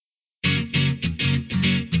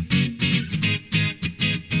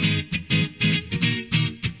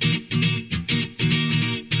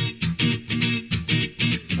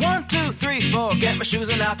my shoes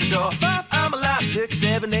and out the door. 5, I'm alive. 6,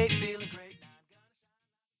 7, 8, feeling great.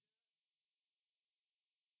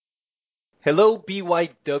 Hello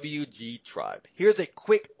BYWG tribe. Here's a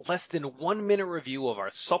quick, less than 1 minute review of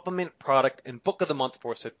our supplement product and book of the month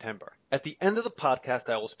for September. At the end of the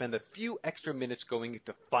podcast, I will spend a few extra minutes going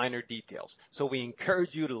into finer details, so we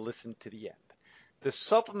encourage you to listen to the end. The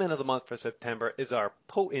supplement of the month for September is our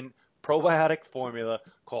potent probiotic formula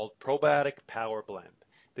called Probiotic Power Blend.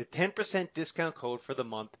 The 10% discount code for the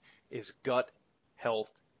month is Gut Health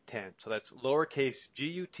 10. So that's lowercase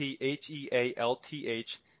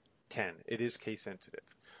GUTHEALTH 10. It is case sensitive.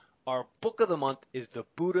 Our book of the month is The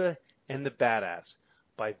Buddha and the Badass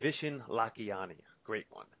by Vishen Lakhiani. Great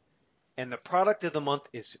one. And the product of the month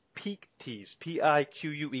is Peak Teas, Pique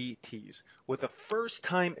Teas, with a first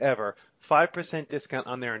time ever 5% discount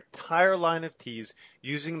on their entire line of teas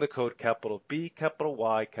using the code capital B, capital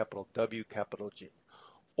Y, capital W, capital G.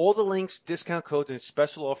 All the links, discount codes, and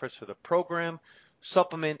special offers for the program,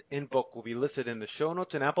 supplement, and book will be listed in the show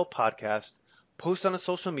notes and Apple Podcast, post on our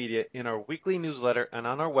social media, in our weekly newsletter, and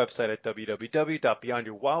on our website at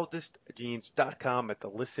www.beyondyourwildestgenes.com at the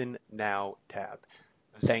Listen Now tab.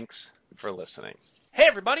 Thanks for listening. Hey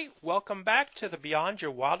everybody, welcome back to the Beyond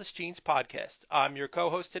Your Wildest Genes podcast. I'm your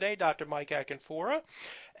co-host today, Dr. Mike Akinfora,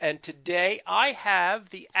 and today I have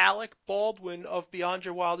the Alec Baldwin of Beyond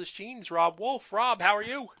Your Wildest Genes, Robb Wolf. Robb, how are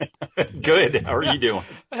you? Good. How are you doing?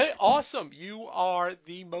 Hey, awesome. You are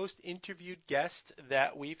the most interviewed guest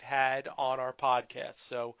that we've had on our podcast.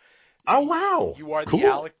 So, Oh, wow. You are the Cool.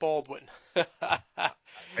 Alec Baldwin.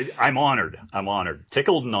 I'm honored.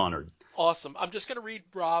 Tickled and honored. Awesome. I'm just going to read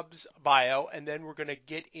Robb's bio, and then we're going to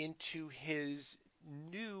get into his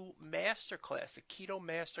new masterclass, the Keto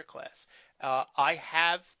Masterclass. I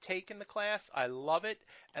have taken the class. I love it,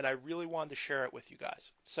 and I really wanted to share it with you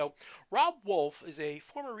guys. So, Robb Wolf is a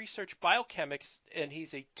former research biochemist, and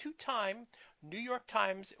he's a two-time New York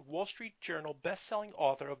Times, Wall Street Journal best-selling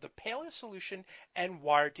author of The Paleo Solution and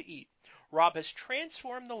Wired to Eat. Robb has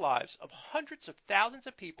transformed the lives of hundreds of thousands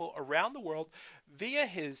of people around the world via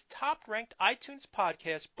his top-ranked iTunes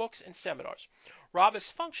podcast, books, and seminars. Robb has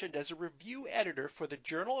functioned as a review editor for the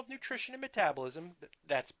Journal of Nutrition and Metabolism,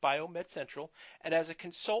 that's Biomed Central, and as a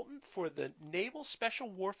consultant for the Naval Special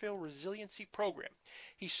Warfare Resiliency Program.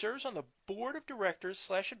 He serves on the board of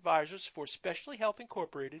directors/advisors for Specialty Health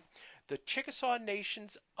Incorporated, the Chickasaw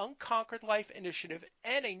Nation's Unconquered Life Initiative,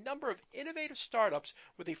 and a number of innovative startups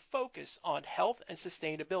with a focus on health and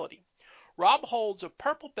sustainability. Robb holds a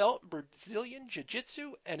purple belt in Brazilian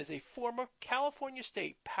Jiu-Jitsu and is a former California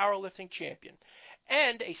State powerlifting champion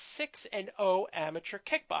and a 6-0 amateur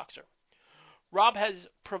kickboxer. Robb has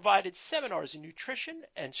provided seminars in nutrition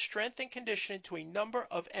and strength and conditioning to a number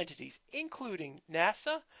of entities, including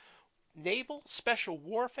NASA, Naval Special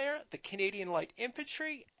Warfare, the Canadian Light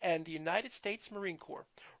Infantry, and the United States Marine Corps.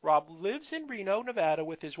 Robb lives in Reno, Nevada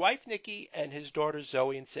with his wife Nikki and his daughters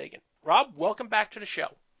Zoe and Sagan. Robb, welcome back to the show.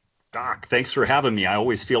 Doc, thanks for having me. I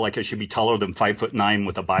always feel like I should be taller than 5'9"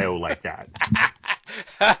 with a bio like that.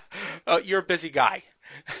 You're a busy guy.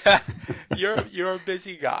 You're a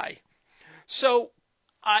busy guy. So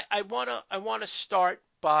I wanna start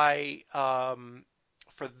by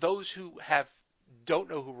for those who don't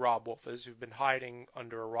know who Robb Wolf is, who've been hiding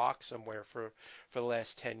under a rock somewhere for the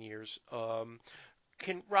last 10 years. Robb,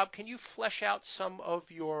 can you flesh out some of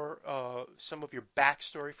your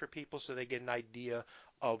backstory for people so they get an idea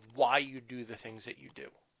of why you do the things that you do?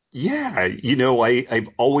 Yeah, I've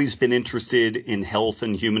always been interested in health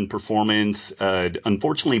and human performance.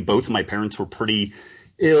 Unfortunately, both of my parents were pretty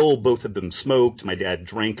ill. Both of them smoked. My dad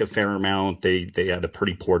drank a fair amount. They had a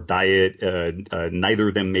pretty poor diet. Neither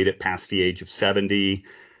of them made it past the age of 70.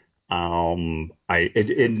 In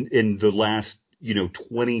the last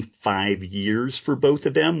 25 years for both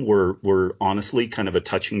of them were honestly kind of a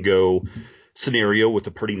touch and go scenario with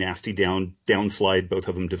a pretty nasty downslide. Both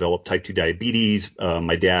of them developed type 2 diabetes.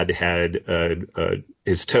 My dad had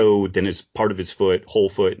his toe, then his part of his foot, whole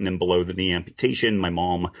foot, and then below the knee amputation. My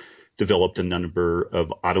mom developed a number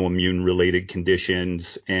of autoimmune related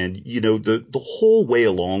conditions. And, the whole way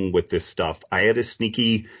along with this stuff, I had a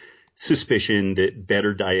sneaky suspicion that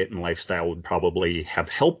better diet and lifestyle would probably have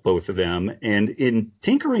helped both of them. And in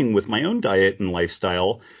tinkering with my own diet and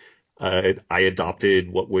lifestyle, I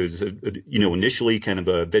adopted what was, initially kind of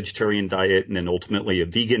a vegetarian diet and then ultimately a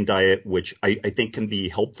vegan diet, which I think can be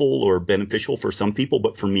helpful or beneficial for some people.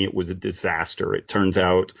 But for me, it was a disaster. It turns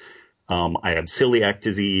out I have celiac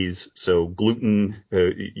disease, so gluten,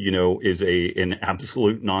 is an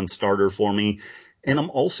absolute non-starter for me. And I'm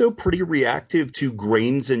also pretty reactive to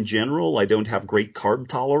grains in general. I don't have great carb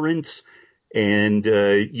tolerance. And,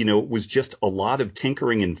 it was just a lot of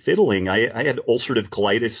tinkering and fiddling. I had ulcerative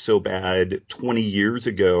colitis so bad 20 years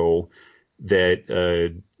ago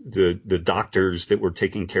that, the doctors that were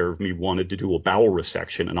taking care of me wanted to do a bowel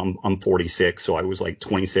resection. And I'm 46. So I was like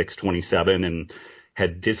 26, 27 and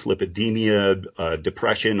had dyslipidemia,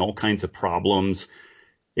 depression, all kinds of problems.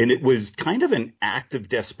 And it was kind of an act of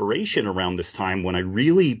desperation around this time when I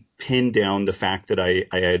really pinned down the fact that I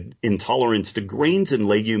had intolerance to grains and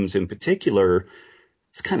legumes in particular.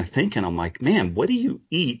 It's kind of thinking, I'm like, man, what do you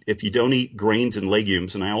eat if you don't eat grains and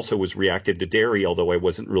legumes? And I also was reactive to dairy, although I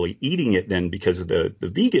wasn't really eating it then because of the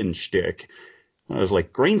vegan shtick. I was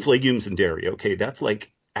like, grains, legumes, and dairy. Okay, that's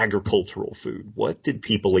like agricultural food. What did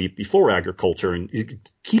people eat before agriculture? And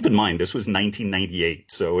keep in mind, this was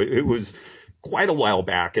 1998. So it was quite a while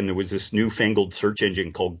back. And there was this newfangled search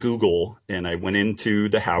engine called Google. And I went into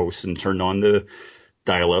the house and turned on the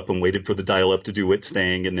dial up and waited for the dial up to do its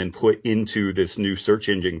thing and then put into this new search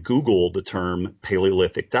engine, Google, the term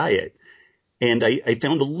Paleolithic diet. And I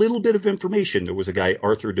found a little bit of information. There was a guy,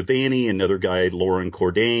 Arthur Devaney, another guy, Lauren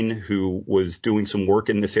Cordain, who was doing some work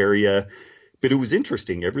in this area. But it was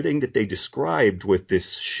interesting. Everything that they described with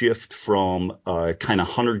this shift from kind of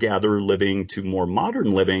hunter-gatherer living to more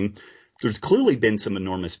modern living, there's clearly been some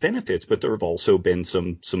enormous benefits, but there have also been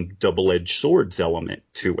some double-edged swords element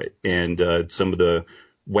to it. And some of the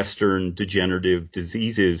Western degenerative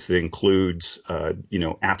diseases that includes,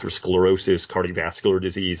 atherosclerosis, cardiovascular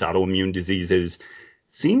disease, autoimmune diseases,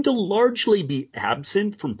 seem to largely be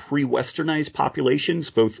absent from pre-Westernized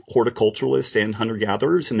populations, both horticulturalists and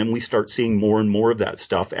hunter-gatherers. And then we start seeing more and more of that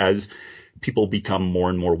stuff as people become more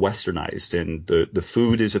and more Westernized. And the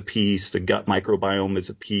food is a piece, the gut microbiome is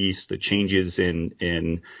a piece, the changes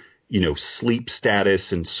in sleep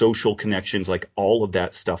status and social connections, like all of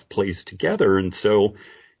that stuff plays together. And so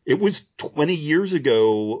it was 20 years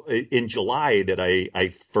ago in July that I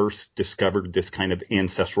first discovered this kind of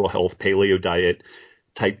ancestral health paleo diet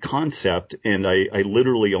type concept. And I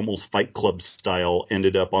literally almost Fight Club style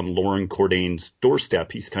ended up on Lauren Cordain's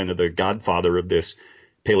doorstep. He's kind of the godfather of this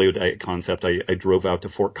paleo diet concept. I drove out to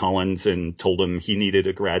Fort Collins and told him he needed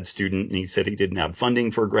a grad student, and he said he didn't have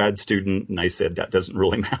funding for a grad student. And I said, that doesn't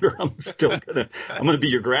really matter. I'm going to be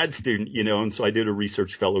your grad student, and so I did a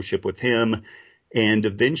research fellowship with him. And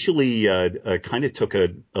eventually kind of took a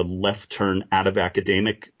left turn out of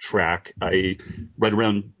academic track. Right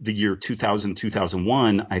around the year 2000,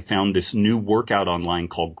 2001, I found this new workout online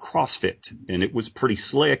called CrossFit. And it was pretty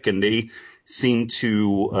slick. And they seemed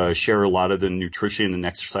to share a lot of the nutrition and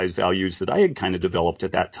exercise values that I had kind of developed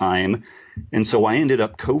at that time. And so I ended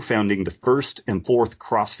up co-founding the first and fourth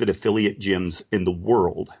CrossFit affiliate gyms in the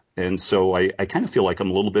world. And so I kind of feel like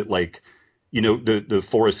I'm a little bit like, the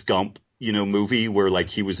Forrest Gump movie where like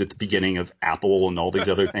he was at the beginning of Apple and all these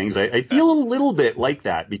other things. I feel a little bit like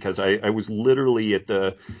that because I was literally at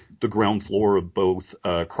the ground floor of both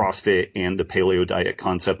CrossFit and the paleo diet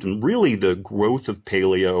concept. And really the growth of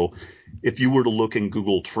paleo, if you were to look in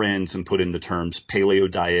Google Trends and put in the terms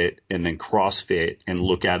paleo diet and then CrossFit and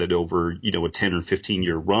look at it over, a 10 or 15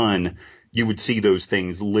 year run, you would see those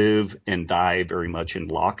things live and die very much in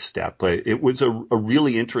lockstep. But it was a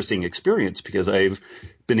really interesting experience because I've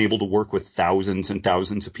been able to work with thousands and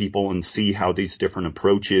thousands of people and see how these different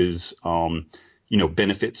approaches,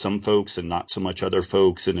 benefit some folks and not so much other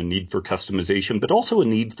folks, and a need for customization, but also a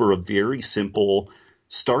need for a very simple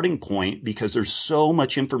starting point because there's so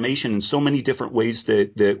much information and so many different ways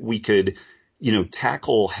that we could,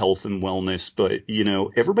 tackle health and wellness. But,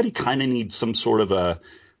 everybody kind of needs some sort of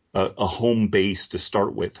a home base to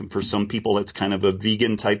start with. And for some people, that's kind of a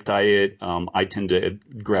vegan type diet. I tend to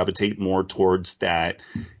gravitate more towards that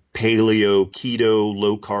paleo, keto,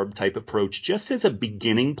 low carb type approach, just as a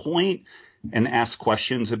beginning point, and ask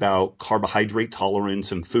questions about carbohydrate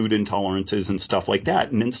tolerance and food intolerances and stuff like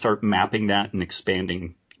that. And then start mapping that and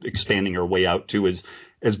expanding our way out to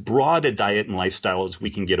as broad a diet and lifestyle as we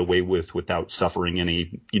can get away with without suffering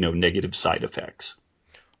any, negative side effects.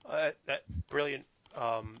 Brilliant.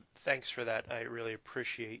 Thanks for that. I really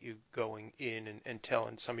appreciate you going in and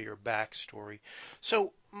telling some of your backstory.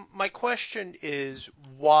 So my question is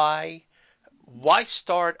why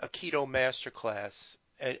start a keto masterclass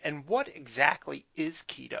and what exactly is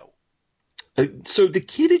keto? So the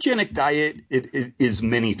ketogenic diet is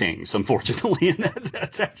many things, unfortunately, and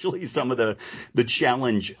that's actually some of the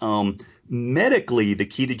challenge. Medically, the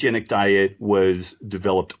ketogenic diet was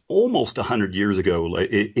developed almost 100 years ago.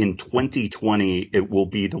 In 2020, it will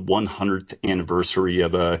be the 100th anniversary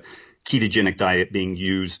of a ketogenic diet being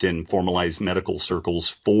used in formalized medical circles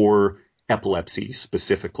for epilepsy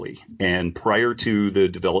specifically. And prior to the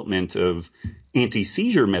development of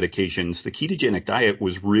anti-seizure medications, the ketogenic diet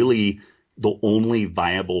was really the only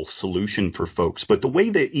viable solution for folks. But the way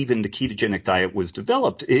that even the ketogenic diet was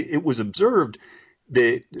developed, it was observed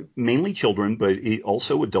that mainly children, but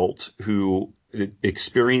also adults who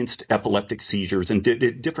experienced epileptic seizures and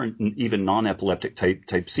different, even non-epileptic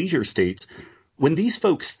type seizure states, when these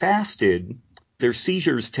folks fasted, their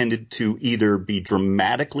seizures tended to either be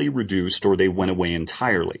dramatically reduced or they went away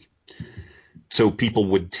entirely. So people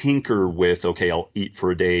would tinker with, okay, I'll eat for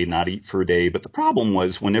a day, not eat for a day. But the problem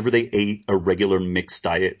was whenever they ate a regular mixed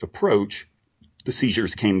diet approach, the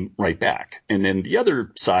seizures came right back. And then the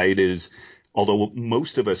other side is, although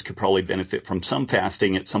most of us could probably benefit from some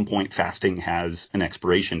fasting, at some point fasting has an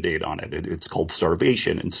expiration date on it. It's called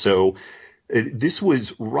starvation. And so this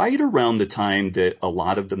was right around the time that a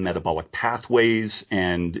lot of the metabolic pathways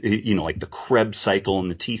and, like the Krebs cycle and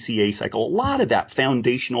the TCA cycle, a lot of that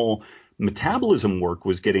foundational metabolism work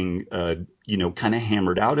was getting, kind of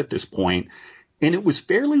hammered out at this point. And it was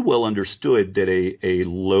fairly well understood that a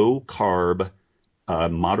low carb,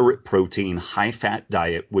 moderate protein, high fat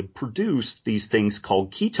diet would produce these things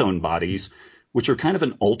called ketone bodies, which are kind of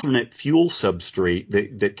an alternate fuel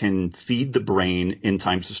substrate that can feed the brain in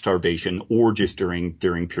times of starvation or just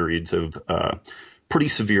during periods of pretty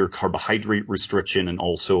severe carbohydrate restriction and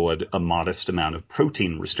also a modest amount of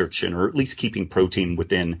protein restriction, or at least keeping protein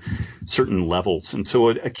within certain levels. And so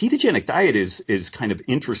a ketogenic diet is kind of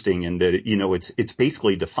interesting in that, it's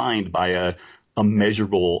basically defined by a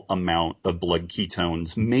measurable amount of blood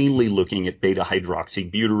ketones, mainly looking at beta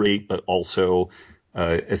hydroxybutyrate, but also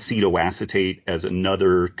acetoacetate as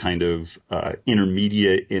another kind of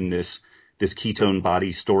intermediate in this ketone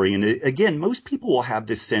body story. And again, most people will have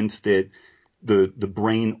this sense that the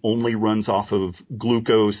brain only runs off of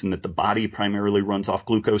glucose and that the body primarily runs off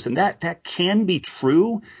glucose. And that can be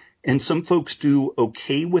true. And some folks do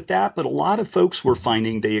okay with that. But a lot of folks were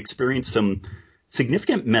finding they experience some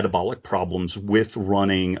significant metabolic problems with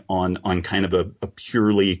running on kind of a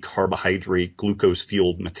purely carbohydrate glucose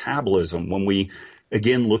fueled metabolism. When we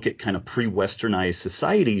again look at kind of pre-westernized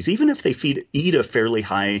societies, even if they eat a fairly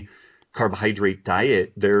high carbohydrate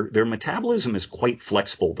diet, their metabolism is quite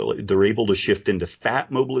flexible. They're able to shift into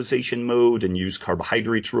fat mobilization mode and use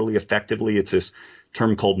carbohydrates really effectively. It's this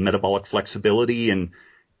term called metabolic flexibility. And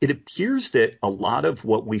it appears that a lot of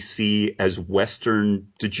what we see as Western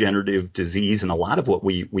degenerative disease and a lot of what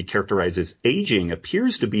we characterize as aging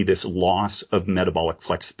appears to be this loss of metabolic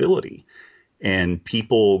flexibility. And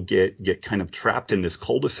people get kind of trapped in this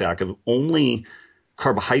cul-de-sac of only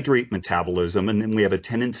carbohydrate metabolism, and then we have a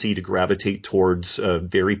tendency to gravitate towards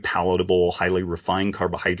very palatable, highly refined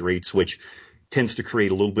carbohydrates, which tends to create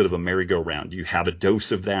a little bit of a merry-go-round. You have a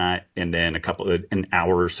dose of that, and then an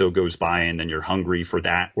hour or so goes by, and then you're hungry for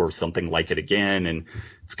that or something like it again, and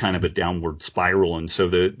it's kind of a downward spiral. And so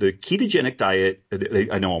the ketogenic diet,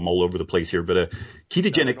 I know I'm all over the place here, but a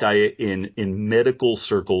ketogenic diet in medical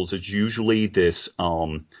circles is usually this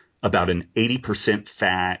about an 80%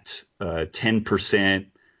 fat, 10%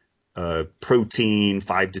 protein,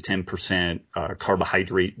 5 to 10%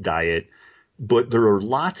 carbohydrate diet. But there are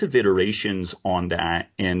lots of iterations on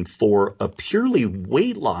that. And for a purely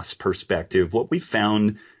weight loss perspective, what we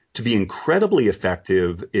found to be incredibly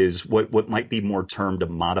effective is what might be more termed a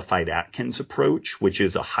modified Atkins approach, which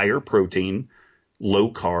is a higher protein,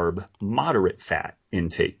 low carb, moderate fat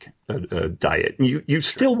intake diet. And you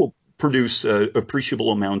still will produce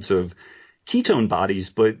appreciable amounts of ketone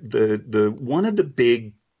bodies, but the one of the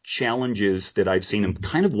big challenges that I've seen, and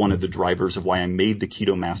kind of one of the drivers of why I made the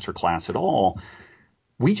Keto Masterclass at all,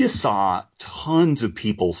 we just saw tons of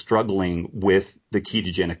people struggling with the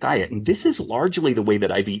ketogenic diet. And this is largely the way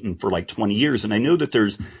that I've eaten for like 20 years. And I know that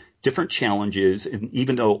there's different challenges. And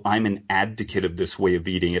even though I'm an advocate of this way of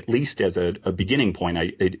eating, at least as a beginning point,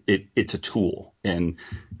 it's a tool. And,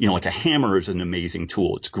 like a hammer is an amazing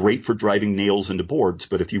tool. It's great for driving nails into boards.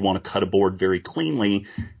 But if you want to cut a board very cleanly,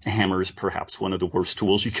 a hammer is perhaps one of the worst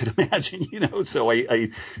tools you could imagine, So I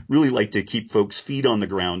really like to keep folks' feet on the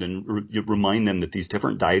ground and remind them that these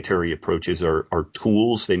different dietary approaches are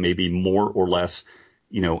tools. They may be more or less,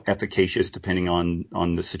 efficacious depending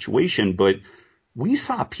on the situation. But we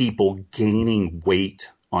saw people gaining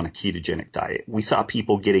weight on a ketogenic diet. We saw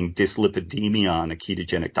people getting dyslipidemia on a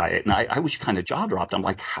ketogenic diet. And I was kind of jaw dropped. I'm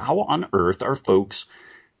like, how on earth are folks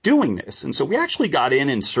doing this? And so we actually got in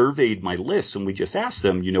and surveyed my list, and we just asked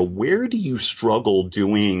them, where do you struggle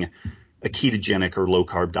doing a ketogenic or low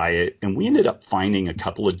carb diet? And we ended up finding a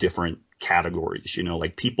couple of different categories,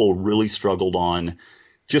 like people really struggled on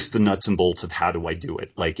just the nuts and bolts of how do I do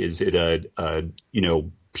it? Like, is it a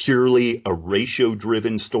purely a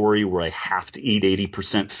ratio-driven story where I have to eat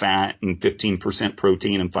 80% fat and 15%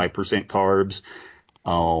 protein and 5% carbs.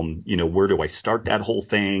 Where do I start that whole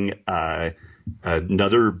thing?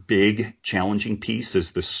 Another big challenging piece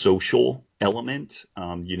is the social element.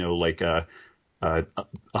 A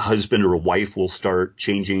husband or a wife will start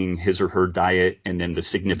changing his or her diet, and then the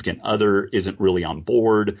significant other isn't really on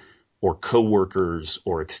board, or coworkers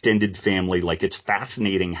or extended family. Like, it's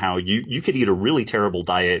fascinating how you could eat a really terrible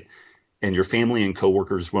diet and your family and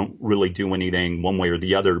coworkers won't really do anything one way or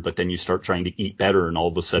the other, but then you start trying to eat better and all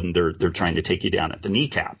of a sudden they're trying to take you down at the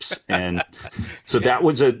kneecaps. And so that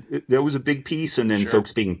was a big piece. And then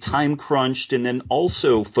folks being time crunched. And then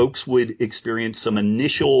also folks would experience some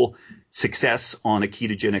initial success on a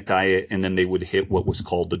ketogenic diet, and then they would hit what was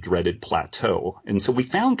called the dreaded plateau. And so we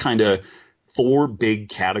found kind of 4 big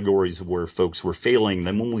categories of where folks were failing.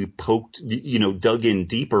 Then when we dug in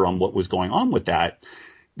deeper on what was going on with that,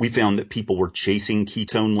 we found that people were chasing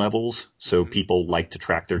ketone levels. So people like to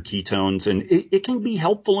track their ketones, and it can be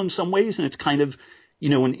helpful in some ways. And it's kind of,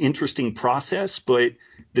 an interesting process, but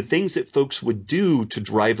the things that folks would do to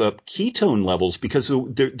drive up ketone levels, because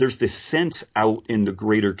there's this sense out in the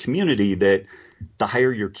greater community that the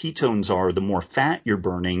higher your ketones are, the more fat you're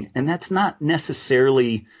burning. And that's not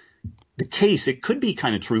necessarily the case. It could be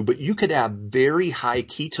kind of true, but you could have very high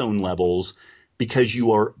ketone levels because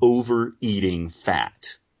you are overeating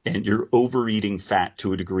fat. And you're overeating fat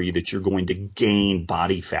to a degree that you're going to gain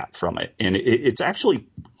body fat from it. And it's actually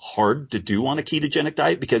hard to do on a ketogenic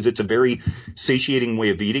diet because it's a very satiating way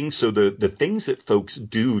of eating. So the things that folks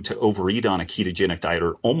do to overeat on a ketogenic diet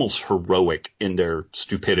are almost heroic in their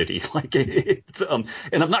stupidity. Like, it's and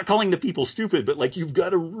I'm not calling the people stupid, but like, you've got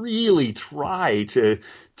to really try to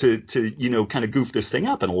kind of goof this thing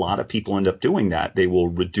up. And a lot of people end up doing that. They will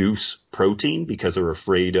reduce protein because they're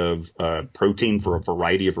afraid of protein for a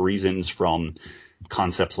variety of reasons, from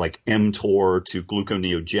concepts like mTOR to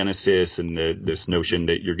gluconeogenesis and this notion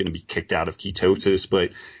that you're going to be kicked out of ketosis.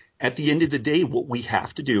 But at the end of the day, what we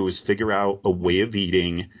have to do is figure out a way of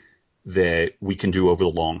eating that we can do over the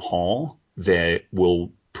long haul that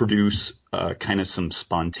will produce kind of some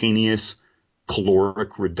spontaneous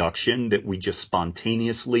caloric reduction, that we just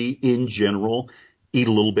spontaneously, in general, eat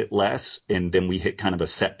a little bit less, and then we hit kind of a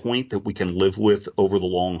set point that we can live with over the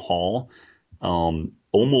long haul.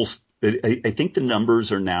 I think the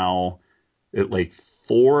numbers are now at like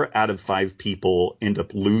 4 out of 5 people end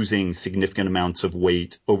up losing significant amounts of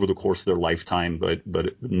weight over the course of their lifetime, but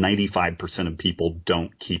 95% of people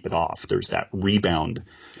don't keep it off. There's that rebound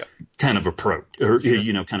kind of approach, or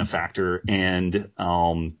kind of factor, and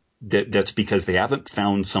that's because they haven't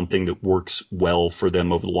found something that works well for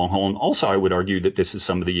them over the long haul. And also, I would argue that this is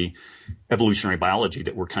some of the evolutionary biology,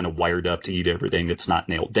 that we're kind of wired up to eat everything that's not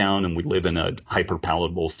nailed down, and we live in a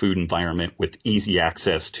hyper-palatable food environment with easy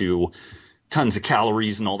access to tons of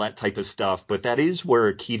calories and all that type of stuff. But that is where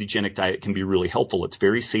a ketogenic diet can be really helpful. It's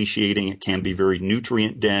very satiating. It can be very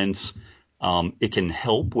nutrient dense. It can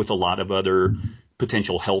help with a lot of other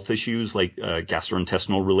potential health issues like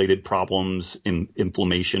gastrointestinal related problems,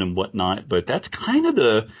 inflammation and whatnot. But that's kind of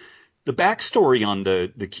the backstory on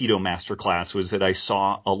the Keto Masterclass, was that I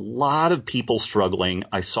saw a lot of people struggling.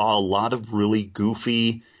 I saw a lot of really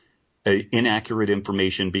goofy, inaccurate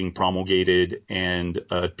information being promulgated, and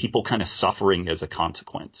people kind of suffering as a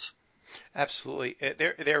consequence. Absolutely.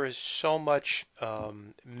 There is so much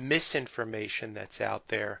misinformation that's out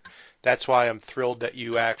there. That's why I'm thrilled that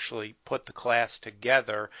you actually put the class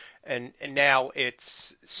together. And now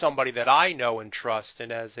it's somebody that I know and trust.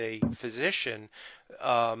 And as a physician,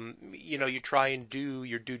 you try and do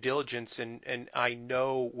your due diligence. And I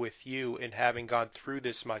know with you, and having gone through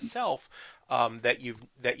this myself, that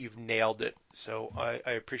you've nailed it. So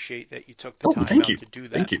I appreciate that you took the time Thank out you. to do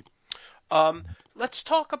that. Thank you. Let's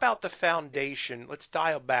talk about the foundation. Let's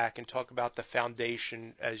dial back and talk about the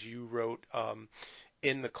foundation as you wrote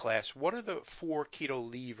in the class. What are the 4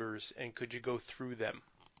 keto levers, and could you go through them?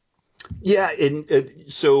 Yeah, and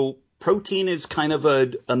so protein is kind of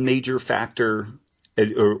a major factor,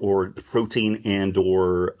 or protein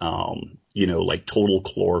or like total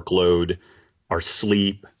caloric load, our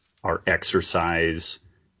sleep, our exercise,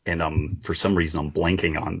 and for some reason I'm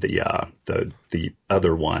blanking on the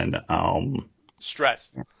other one. Stress.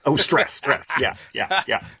 Stress. Yeah.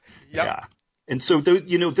 Yep. Yeah. And so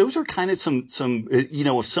those are kind of some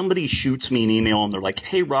if somebody shoots me an email and they're like,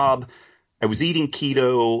 "Hey Rob, I was eating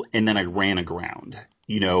keto and then I ran aground."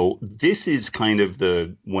 This is kind of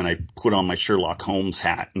when I put on my Sherlock Holmes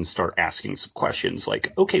hat and start asking some questions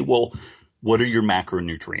like, okay, well, what are your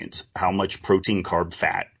macronutrients? How much protein, carb,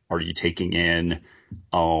 fat are you taking in?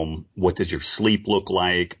 What does your sleep look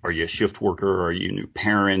like? Are you a shift worker? Are you a new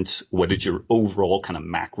parent? What is your overall kind of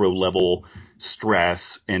macro level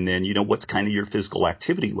stress? And then, what's kind of your physical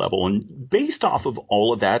activity level? And based off of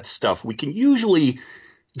all of that stuff, we can usually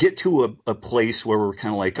get to a place where we're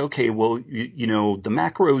kind of like, okay, well, the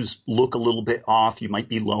macros look a little bit off. You might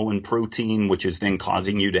be low in protein, which is then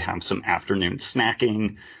causing you to have some afternoon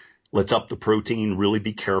snacking. Let's up the protein, really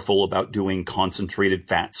be careful about doing concentrated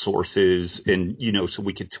fat sources and, so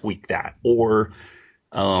we could tweak that. Or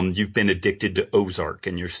you've been addicted to Ozark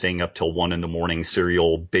and you're staying up till 1 a.m.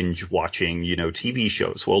 serial binge watching, TV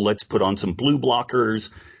shows. Well, let's put on some blue blockers.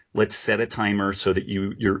 Let's set a timer so that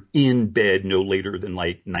you're in bed no later than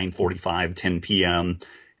like 9:45, 10 p.m.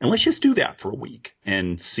 And let's just do that for a week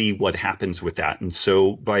and see what happens with that. And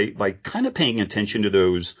so by kind of paying attention to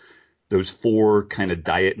those 4 kind of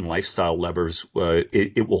diet and lifestyle levers,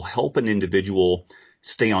 it will help an individual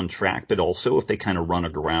stay on track. But also if they kind of run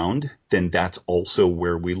aground, then that's also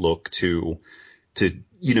where we look to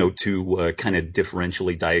kind of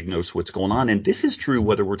differentially diagnose what's going on. And this is true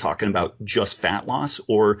whether we're talking about just fat loss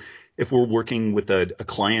or if we're working with a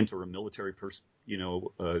client or a military person,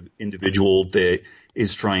 individual that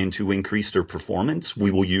is trying to increase their performance.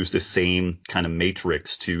 We will use the same kind of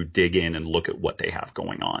matrix to dig in and look at what they have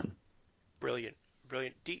going on. Brilliant,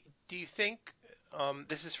 brilliant. Do you think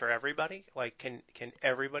this is for everybody? Like, can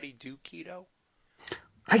everybody do keto?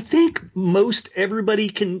 I think most everybody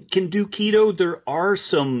can do keto. There are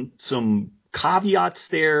some caveats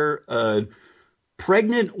there.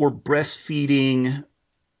 Pregnant or breastfeeding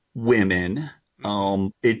women,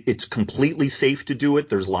 it's completely safe to do it.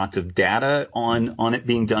 There's lots of data on it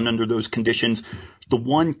being done under those conditions. The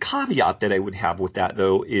one caveat that I would have with that,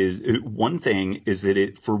 though, is one thing is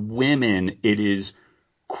that for women, it is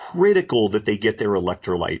critical that they get their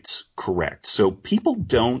electrolytes correct. So people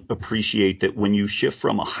don't appreciate that when you shift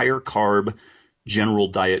from a higher carb general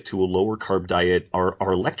diet to a lower carb diet, our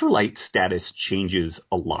electrolyte status changes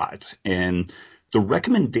a lot. And the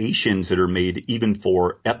recommendations that are made even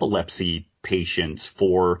for epilepsy patients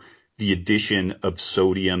for the addition of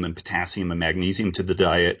sodium and potassium and magnesium to the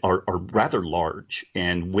diet are rather large.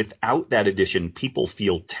 And without that addition, people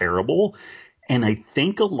feel terrible. And I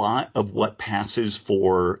think a lot of what passes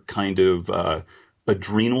for kind of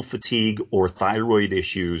adrenal fatigue or thyroid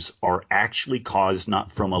issues are actually caused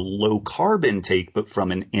not from a low carb intake, but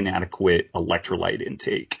from an inadequate electrolyte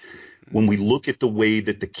intake. When we look at the way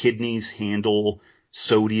that the kidneys handle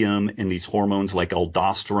sodium and these hormones like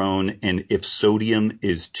aldosterone, and if sodium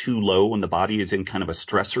is too low and the body is in kind of a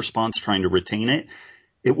stress response trying to retain it,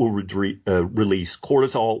 it will release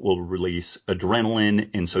cortisol, it will release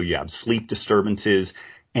adrenaline, and so you have sleep disturbances.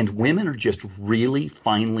 And women are just really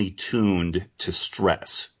finely tuned to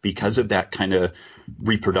stress because of that kind of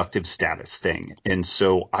reproductive status thing. And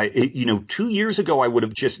so 2 years ago, I would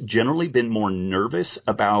have just generally been more nervous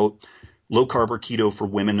about low carb or keto for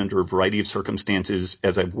women under a variety of circumstances.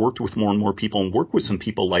 As I've worked with more and more people and worked with some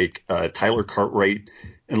people like Tyler Cartwright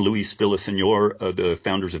and Luis Villaseñor, the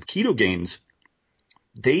founders of Keto Gains,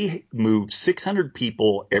 they moved 600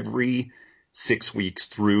 people every 6 weeks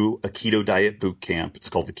through a keto diet boot camp. It's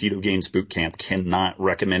called the Keto Gains Boot Camp. Cannot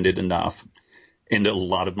recommend it enough. And a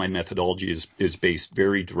lot of my methodology is based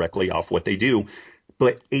very directly off what they do.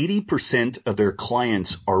 But 80% of their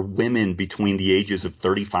clients are women between the ages of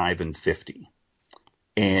 35 and 50.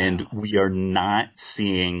 And we are not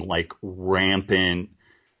seeing like rampant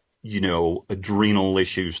adrenal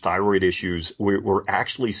issues, thyroid issues. We're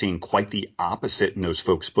actually seeing quite the opposite in those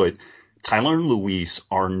folks. But Tyler and Luis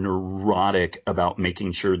are neurotic about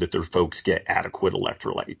making sure that their folks get adequate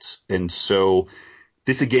electrolytes. And so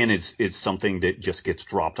this, again, is something that just gets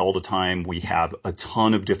dropped all the time. We have a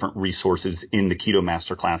ton of different resources in the Keto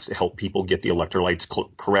Masterclass to help people get the electrolytes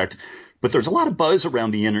correct. But there's a lot of buzz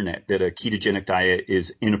around the internet that a ketogenic diet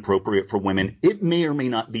is inappropriate for women. It may or may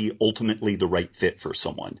not be ultimately the right fit for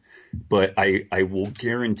someone. But I will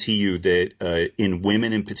guarantee you that in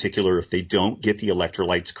women in particular, if they don't get the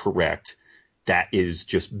electrolytes correct, that is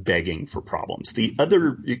just begging for problems. The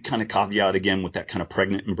other kind of caveat, again, with that kind of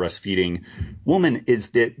pregnant and breastfeeding woman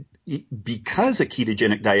is that because a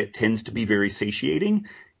ketogenic diet tends to be very satiating,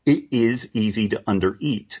 it is easy to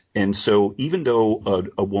undereat. And so even though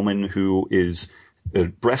a woman who is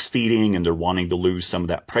breastfeeding and they're wanting to lose some of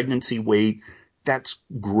that pregnancy weight, that's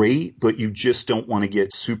great, but you just don't want to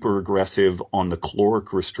get super aggressive on the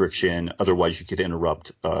caloric restriction. Otherwise, you could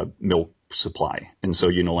interrupt milk supply. And so,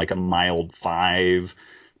 like a mild 5%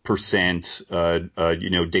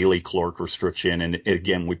 daily caloric restriction. And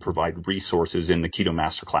again, we provide resources in the Keto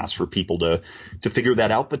Masterclass for people to figure that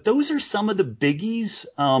out. But those are some of the biggies.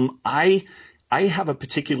 I have a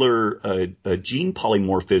particular a gene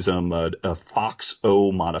polymorphism, a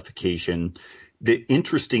FOXO modification that,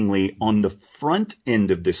 interestingly, on the front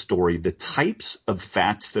end of this story, the types of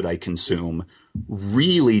fats that I consume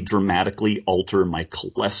really dramatically alter my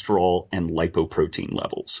cholesterol and lipoprotein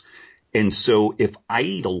levels. And so if I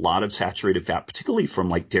eat a lot of saturated fat, particularly from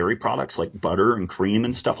like dairy products like butter and cream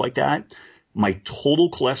and stuff like that, my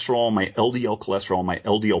total cholesterol, my LDL cholesterol, my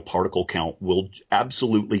LDL particle count will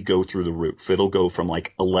absolutely go through the roof. It'll go from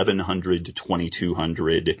like 1,100 to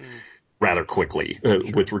 2,200 rather quickly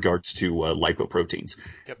with regards to lipoproteins.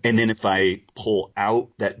 Yep. And then if I pull out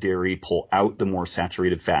that dairy, pull out the more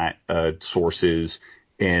saturated fat sources,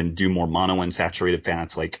 and do more monounsaturated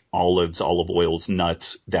fats like olives, olive oils,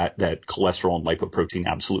 nuts, that cholesterol and lipoprotein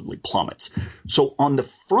absolutely plummets. So on the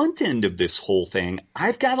front end of this whole thing,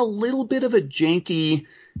 I've got a little bit of a janky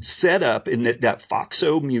setup in that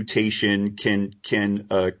FOXO mutation can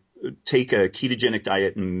take a ketogenic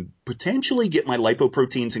diet and potentially get my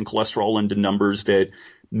lipoproteins and cholesterol into numbers that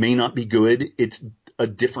may not be good. It's a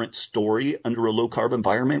different story under a low carb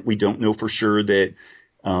environment. We don't know for sure that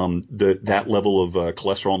that level of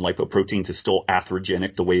cholesterol and lipoproteins is still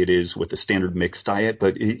atherogenic the way it is with the standard mixed diet.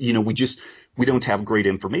 But, we don't have great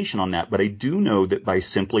information on that. But I do know that by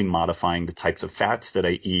simply modifying the types of fats that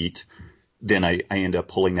I eat, then I end up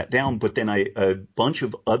pulling that down. But then a bunch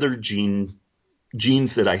of other genes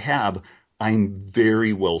that I have, I'm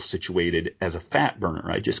very well situated as a fat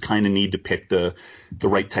burner. I just kind of need to pick the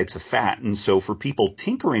right types of fat. And so for people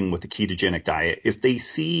tinkering with the ketogenic diet, if they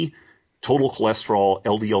see total cholesterol,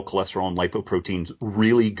 LDL cholesterol, and lipoproteins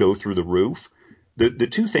really go through the roof, the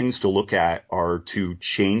two things to look at are to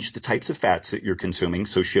change the types of fats that you're consuming.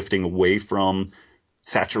 So shifting away from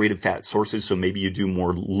saturated fat sources. So maybe you do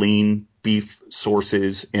more lean beef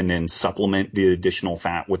sources and then supplement the additional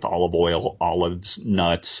fat with olive oil, olives,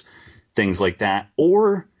 nuts, things like that.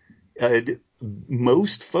 Or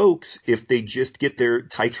most folks, if they just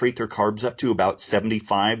titrate their carbs up to about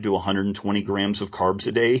 75 to 120 grams of carbs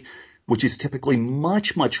a day, which is typically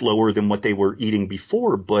much, much lower than what they were eating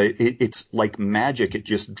before, but it's like magic. It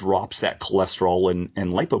just drops that cholesterol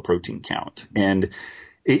and lipoprotein count. And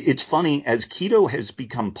it's funny, as keto has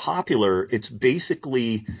become popular, it's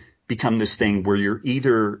basically become this thing where you're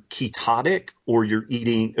either ketotic or you're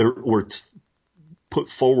eating, or it's put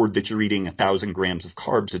forward that you're eating 1,000 grams of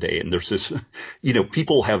carbs a day. And there's this,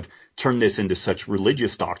 people have turned this into such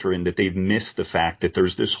religious doctrine that they've missed the fact that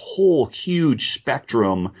there's this whole huge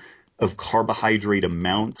spectrum of carbohydrate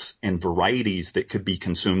amounts and varieties that could be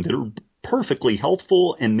consumed that are perfectly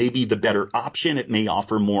healthful and maybe the better option. It may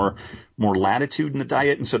offer more latitude in the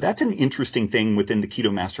diet. And so that's an interesting thing within the Keto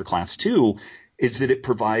Masterclass too, is that it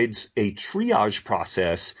provides a triage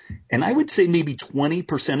process. And I would say maybe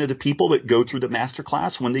 20% of the people that go through the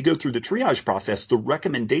masterclass, when they go through the triage process, the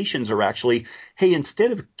recommendations are actually, hey,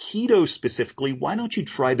 instead of keto specifically, why don't you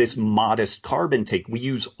try this modest carb intake? We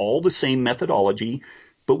use all the same methodology,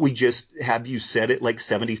 but we just have you set it like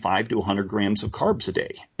 75 to 100 grams of carbs a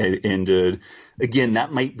day. And again,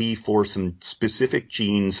 that might be for some specific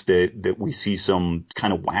genes that we see some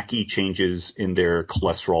kind of wacky changes in their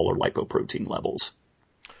cholesterol or lipoprotein levels.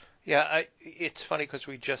 Yeah, it's funny because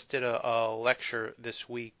we just did a lecture this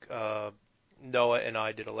week. Noah and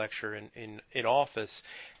I did a lecture in office,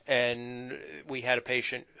 and we had a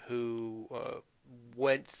patient who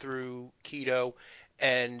went through keto,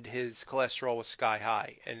 and his cholesterol was sky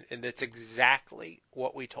high, and that's exactly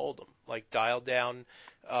what we told him. Like dial down,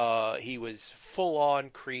 he was full on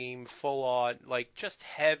cream, full on like just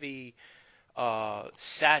heavy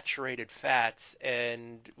saturated fats,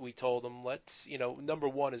 and we told them, number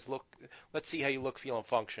one is let's see how you look, feel, and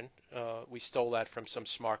function. We stole that from some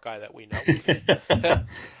smart guy that we know.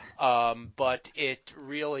 But it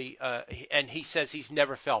really, and he says he's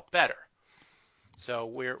never felt better. So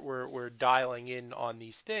we're dialing in on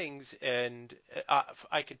these things, and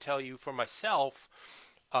I can tell you for myself,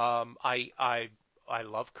 I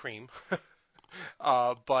love cream.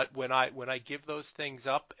 But when I give those things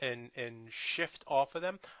up and shift off of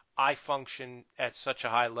them, I function at such a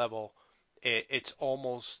high level. It's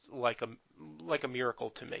almost like a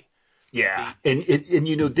miracle to me. Yeah. And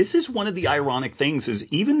this is one of the ironic things is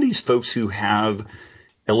even these folks who have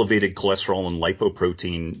elevated cholesterol and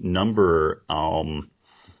lipoprotein number,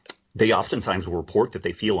 they oftentimes will report that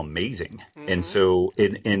they feel amazing. And so,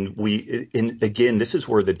 and again, this is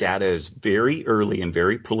where the data is very early and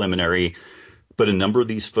very preliminary. But a number of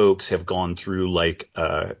these folks have gone through like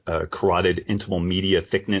carotid intimal media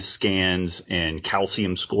thickness scans and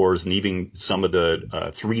calcium scores, and even some of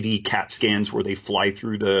the 3D CAT scans where they fly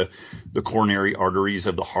through the coronary arteries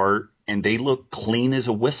of the heart, and they look clean as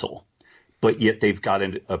a whistle. but yet they've got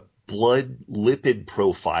a blood lipid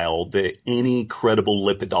profile that any credible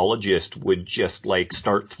lipidologist would just like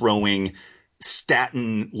start throwing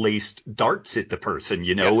statin laced darts at the person,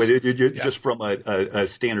 Yes. Yeah. just from a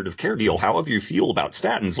standard of care deal. However you feel about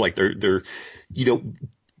statins, like they're, you know,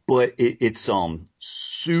 but it's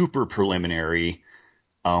super preliminary.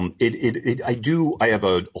 I have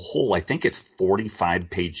a whole, I think it's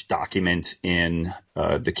 45-page document in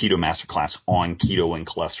the Keto Masterclass on keto and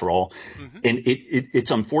cholesterol. Hmm. And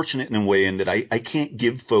it's unfortunate in a way in that I can't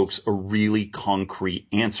give folks a really concrete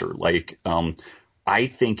answer. Like, I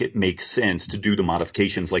think it makes sense to do the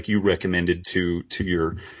modifications like you recommended to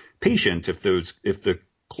your patient. If the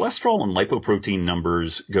cholesterol and lipoprotein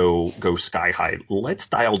numbers go sky high, let's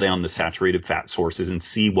dial down the saturated fat sources and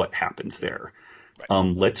see what happens there.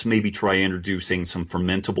 Right. Let's maybe try introducing some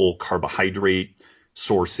fermentable carbohydrate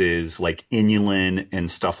sources like inulin and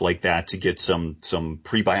stuff like that to get some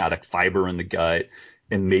prebiotic fiber in the gut.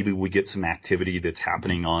 And maybe we get some activity that's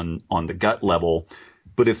happening on the gut level.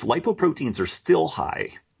 But if lipoproteins are still high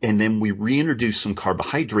and then we reintroduce some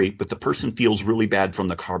carbohydrate, but the person feels really bad from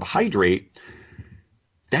the carbohydrate,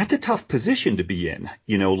 that's a tough position to be in.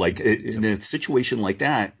 Like in a situation like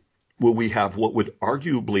that, where we have what would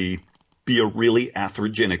arguably be a really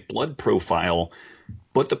atherogenic blood profile,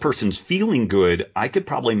 but the person's feeling good, I could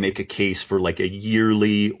probably make a case for like a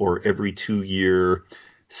yearly or every 2-year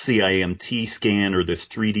CIMT scan or this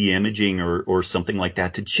 3D imaging or something like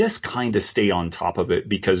that to just kind of stay on top of it,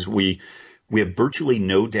 because we have virtually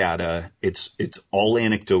no data. It's all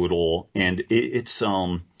anecdotal, and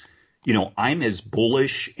I'm as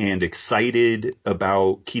bullish and excited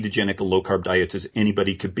about ketogenic and low carb diets as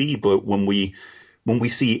anybody could be. But when we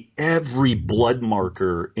see every blood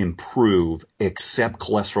marker improve except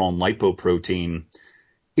cholesterol and lipoprotein,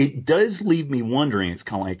 it does leave me wondering. It's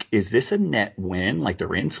kind of like, is this a net win? Like their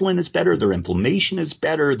insulin is better, their inflammation is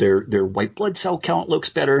better, their white blood cell count looks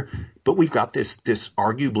better, but we've got this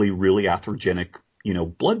arguably really atherogenic,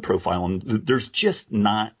 blood profile, and there's just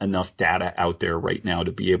not enough data out there right now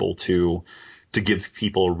to be able to give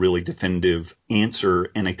people a really definitive answer.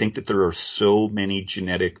 And I think that there are so many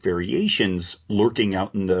genetic variations lurking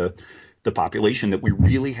out in the population that we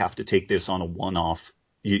really have to take this on a one-off,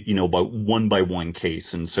 by one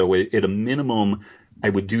case. And so at a minimum, I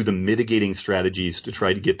would do the mitigating strategies to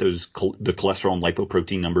try to get the cholesterol and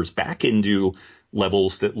lipoprotein numbers back into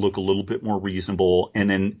levels that look a little bit more reasonable. And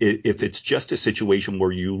then if it's just a situation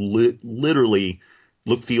where you literally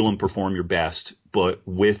look, feel, and perform your best, but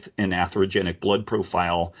with an atherogenic blood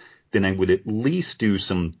profile, then I would at least do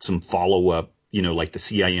some follow-up, like the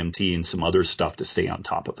CIMT and some other stuff to stay on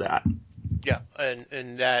top of that. Yeah,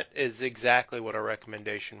 and that is exactly what our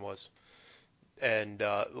recommendation was. And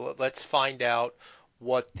let's find out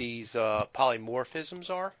what these polymorphisms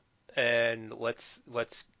are, and let's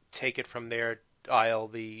take it from there. Dial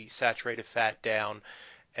the saturated fat down,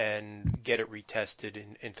 and get it retested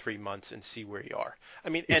in 3 months and see where you are. I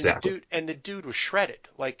mean, Exactly. and the dude was shredded.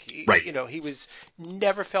 Like, Right. he was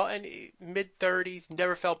never felt any mid-30s,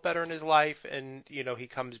 never felt better in his life, and he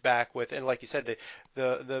comes back with, and like you said,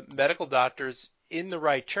 the medical doctors in the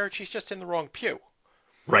right church, he's just in the wrong pew.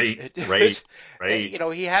 Right. It, Right. Right.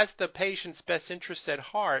 he has the patient's best interest at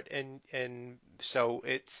heart, and so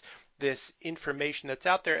it's this information that's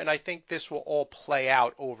out there, and I think this will all play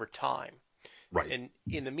out over time. Right. And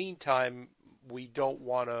in the meantime, we don't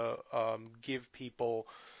want to give people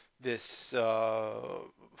this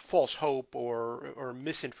false hope or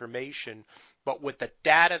misinformation. But with the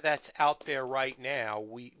data that's out there right now,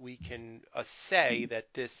 we can say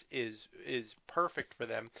that this is perfect for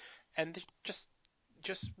them, and just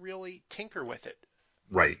really tinker with it.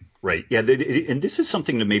 Right, right. Yeah, and this is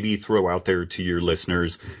something to maybe throw out there to your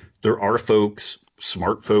listeners. There are folks,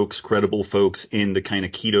 smart folks, credible folks in the kind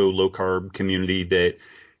of keto, low carb community that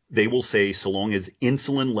they will say, so long as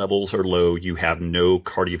insulin levels are low, you have no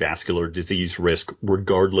cardiovascular disease risk,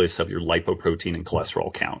 regardless of your lipoprotein and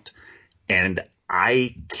cholesterol count. And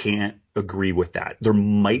I can't agree with that. There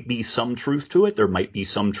might be some truth to it. There might be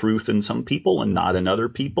some truth in some people and not in other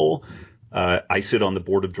people. I sit on the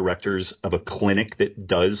board of directors of a clinic that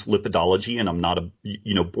does lipidology, and I'm not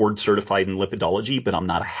board certified in lipidology, but I'm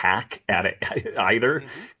not a hack at it either. Hmm.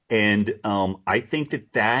 And I think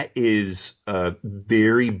that is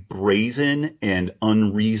very brazen and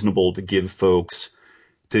unreasonable to give folks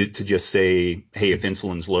to just say, hey, if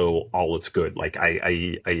insulin's low, all is good. Like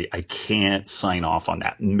I can't sign off on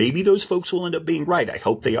that. Maybe those folks will end up being right. I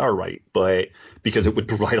hope they are right, but because it would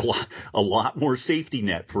provide a lot more safety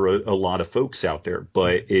net for a lot of folks out there.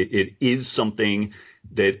 But it is something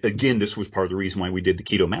that, again, this was part of the reason why we did the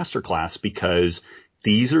Keto Masterclass, because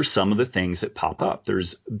these are some of the things that pop up.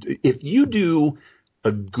 If you do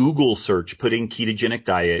a Google search, put in ketogenic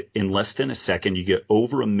diet, in less than a second, you get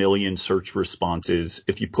over 1 million search responses.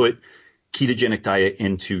 If you put ketogenic diet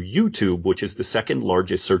into YouTube, which is the second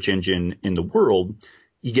largest search engine in the world,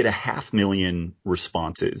 you get 500,000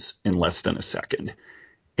 responses in less than a second.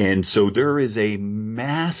 And so there is a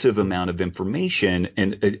massive amount of information.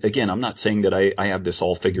 And again, I'm not saying that I have this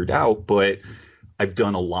all figured out, but I've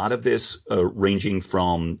done a lot of this, ranging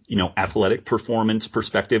from, athletic performance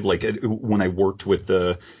perspective. Like when I worked with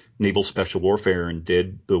the Naval Special Warfare and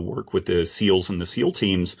did the work with the SEALs and the SEAL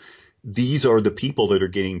teams, these are the people that are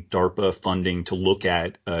getting DARPA funding to look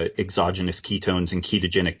at exogenous ketones and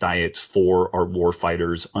ketogenic diets for our war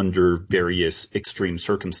fighters under various extreme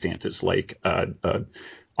circumstances, like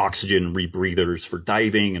oxygen rebreathers for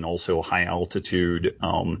diving and also high altitude,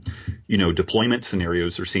 deployment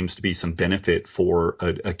scenarios. There seems to be some benefit for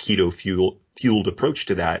a keto fueled approach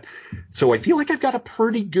to that. So I feel like I've got a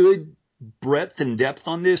pretty good breadth and depth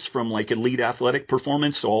on this, from like elite athletic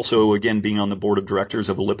performance to also, again, being on the board of directors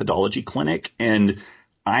of a lipidology clinic. And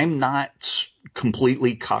I'm not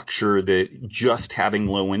completely cocksure that just having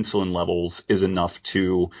low insulin levels is enough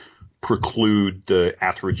to preclude the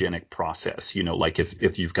atherogenic process, like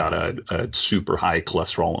if you've got a super high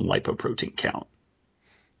cholesterol and lipoprotein count.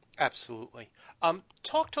 Absolutely.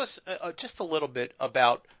 Talk to us just a little bit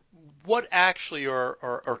about what actually are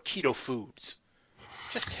keto foods.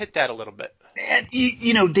 Just hit that a little bit. And,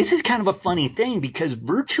 this is kind of a funny thing because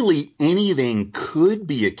virtually anything could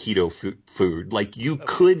be a keto food. Like you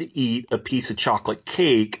could eat a piece of chocolate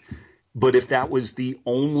cake, but if that was the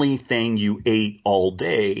only thing you ate all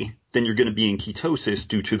day, then you're going to be in ketosis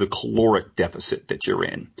due to the caloric deficit that you're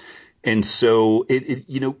in. And so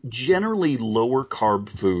generally lower carb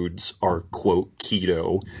foods are, quote,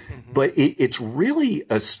 keto, but it's really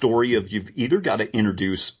a story of you've either got to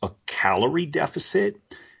introduce a calorie deficit.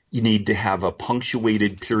 You need to have a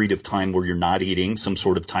punctuated period of time where you're not eating, some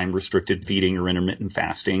sort of time restricted feeding or intermittent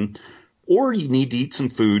fasting, or you need to eat some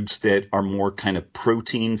foods that are more kind of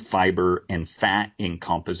protein, fiber, and fat in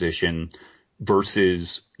composition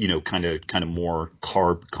versus, kind of more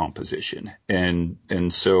carb composition. And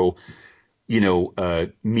so,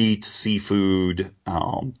 meat, seafood,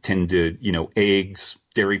 tend to, eggs,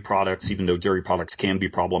 dairy products, even though dairy products can be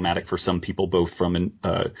problematic for some people, both from an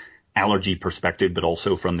allergy perspective, but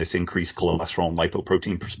also from this increased cholesterol and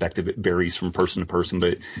lipoprotein perspective. It varies from person to person,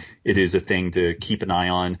 but it is a thing to keep an eye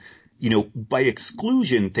on. By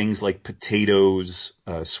exclusion, things like potatoes,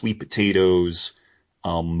 sweet potatoes,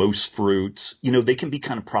 most fruits, they can be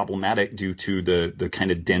kind of problematic due to the kind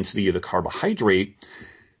of density of the carbohydrate.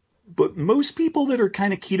 But most people that are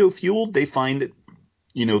kind of keto fueled, they find that,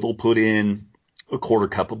 they'll put in a quarter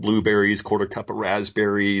cup of blueberries, quarter cup of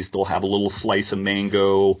raspberries. They'll have a little slice of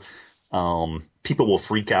mango. People will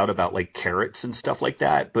freak out about like carrots and stuff like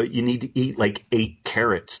that, but you need to eat like 8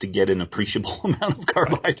 carrots to get an appreciable amount of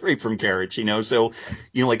carbohydrate from carrots, So,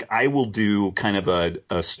 like I will do kind of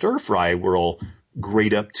a stir fry where I'll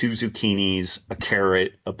grate up 2 zucchinis, a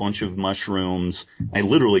carrot, a bunch of mushrooms. I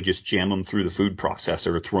literally just jam them through the food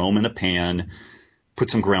processor, throw them in a pan, put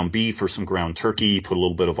some ground beef or some ground turkey, put a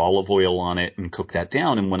little bit of olive oil on it and cook that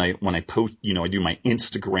down. And when I post, I do my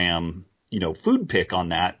Instagram, food pic on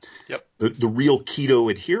that. Yep. The real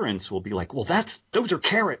keto adherents will be like, well, those are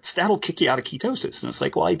carrots. That'll kick you out of ketosis. And it's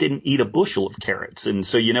like, well, I didn't eat a bushel of carrots. And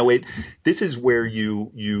so, this is where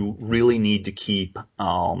you really need to keep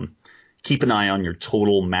an eye on your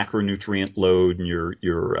total macronutrient load and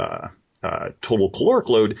your total caloric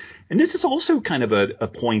load. And this is also kind of a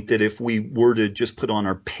point that if we were to just put on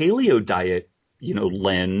our paleo diet,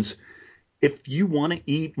 lens, if you want to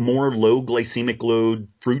eat more low glycemic load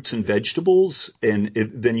fruits and vegetables, and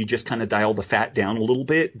then you just kind of dial the fat down a little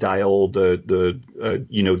bit, dial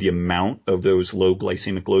the amount of those low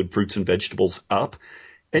glycemic load fruits and vegetables up,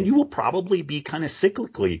 and you will probably be kind of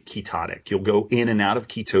cyclically ketotic. You'll go in and out of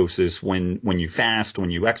ketosis when you fast, when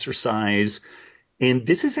you exercise. And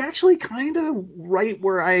this is actually kind of right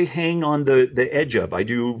where I hang on the edge of. I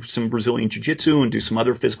do some Brazilian jiu-jitsu and do some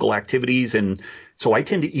other physical activities. And so I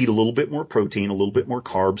tend to eat a little bit more protein, a little bit more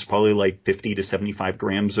carbs, probably like 50 to 75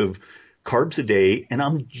 grams of carbs a day. And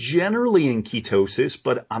I'm generally in ketosis,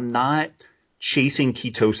 but I'm not chasing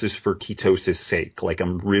ketosis for ketosis sake. Like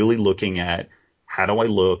I'm really looking at how do I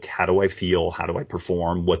look? How do I feel? How do I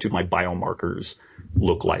perform? What do my biomarkers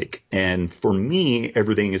look like? And for me,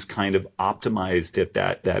 everything is kind of optimized at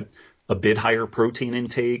that a bit higher protein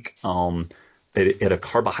intake, at a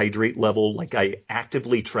carbohydrate level. Like I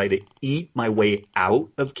actively try to eat my way out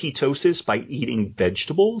of ketosis by eating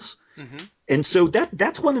vegetables. Hmm. And so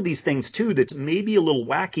that's one of these things too that's maybe a little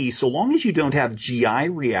wacky. So long as you don't have GI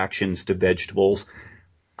reactions to vegetables,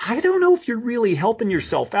 I don't know if you're really helping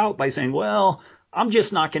yourself out by saying, well, I'm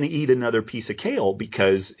just not going to eat another piece of kale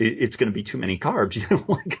because it's going to be too many carbs.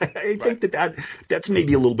 Like I Right. think that's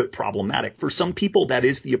maybe a little bit problematic. For some people, that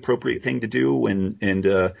is the appropriate thing to do.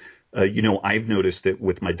 I've noticed that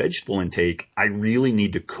with my vegetable intake, I really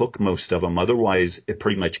need to cook most of them. Otherwise, it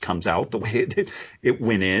pretty much comes out the way it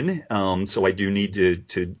went in. So I do need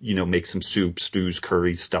to make some soups, stews,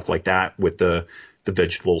 curries, stuff like that with the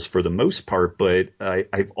vegetables for the most part. But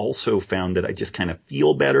I've also found that I just kind of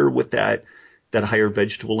feel better with that higher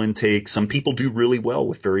vegetable intake. Some people do really well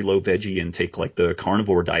with very low veggie intake, like the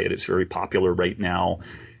carnivore diet is very popular right now.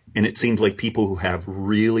 And it seems like people who have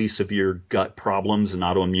really severe gut problems and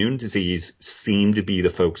autoimmune disease seem to be the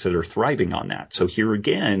folks that are thriving on that. So here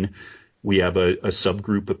again, we have a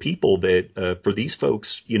subgroup of people that for these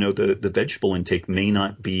folks, the vegetable intake may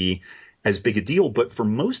not be as big a deal. But for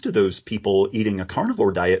most of those people eating a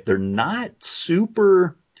carnivore diet, they're not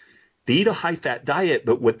super. They eat a high fat diet,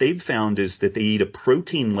 but what they've found is that they eat a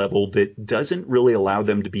protein level that doesn't really allow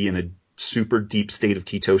them to be in a super deep state of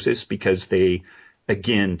ketosis because they,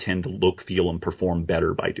 again, tend to look, feel, and perform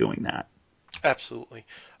better by doing that. Absolutely.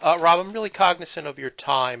 Rob, I'm really cognizant of your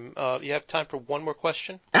time. You have time for one more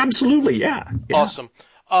question? Absolutely. Yeah. Yeah. Awesome.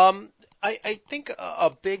 Um, I think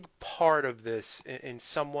a big part of this in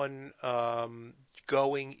someone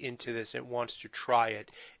going into this and wants to try it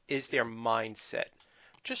is their mindset.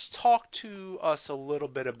 Just talk to us a little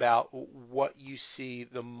bit about what you see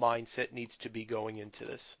the mindset needs to be going into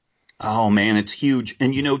this. Oh man, it's huge.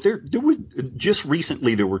 And there were just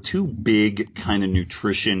recently there were two big kind of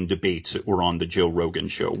nutrition debates that were on the Joe Rogan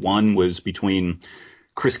show. One was between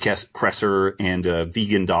Chris Kresser and a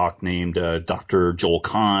vegan doc named Dr. Joel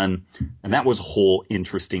Kahn, and that was a whole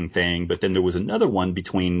interesting thing. But then there was another one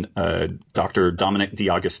between Dr. Dominic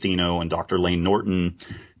D'Agostino and Dr. Lane Norton.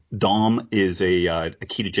 Dom is a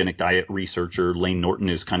ketogenic diet researcher. Lane Norton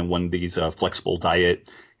is kind of one of these flexible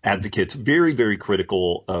diet advocates, very, very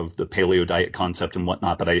critical of the paleo diet concept and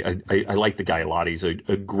whatnot. But I like the guy a lot. He's a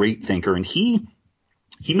great thinker. And he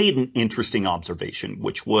made an interesting observation,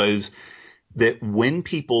 which was that when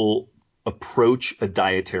people approach a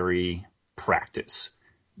dietary practice,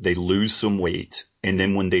 they lose some weight. And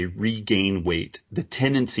then when they regain weight, the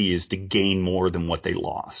tendency is to gain more than what they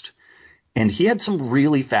lost. And he had some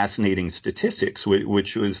really fascinating statistics,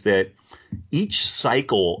 which was that each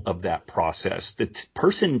cycle of that process, the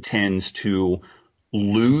person tends to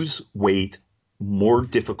lose weight more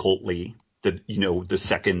difficultly, the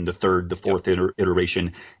second, the third, the Yep. fourth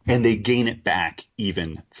iteration, and they gain it back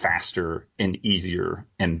even faster and easier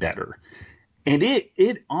and better. And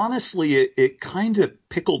it honestly, it kind of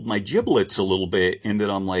pickled my giblets a little bit in that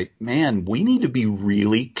I'm like, man, we need to be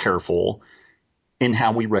really careful in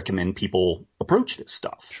how we recommend people approach this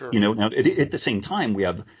stuff. Sure. Now at the same time, we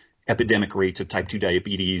have epidemic rates of type 2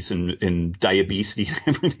 diabetes and diabetes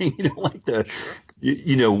and everything, like Sure.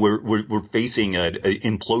 we're facing an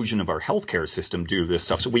implosion of our healthcare system due to this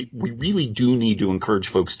stuff. So we really do need to encourage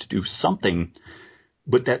folks to do something,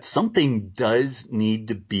 but that something does need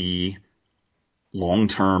to be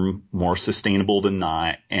long-term, more sustainable than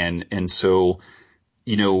not. And so,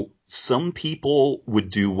 some people would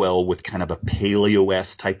do well with kind of a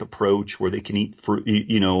paleo-esque type approach where they can eat fruit,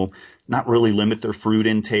 not really limit their fruit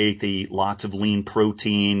intake. They eat lots of lean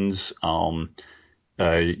proteins.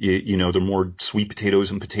 They're more sweet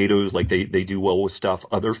potatoes and potatoes, like they do well with stuff.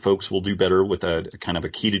 Other folks will do better with a kind of a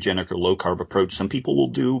ketogenic or low carb approach. Some people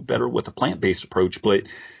will do better with a plant-based approach, but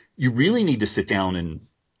you really need to sit down and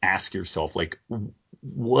ask yourself, like,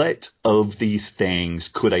 what of these things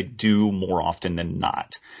could I do more often than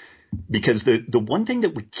not? Because the one thing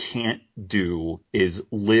that we can't do is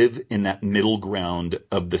live in that middle ground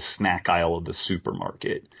of the snack aisle of the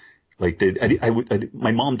supermarket. Like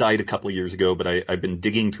my mom died a couple of years ago, but I've been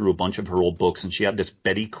digging through a bunch of her old books, and she had this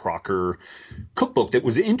Betty Crocker cookbook that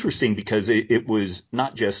was interesting because it was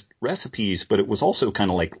not just recipes, but it was also kind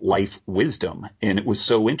of like life wisdom. And it was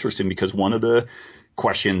so interesting because one of the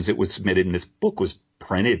questions that was submitted in this book was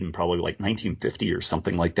printed in probably like 1950 or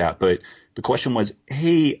something like that. But the question was,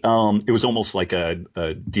 hey, it was almost like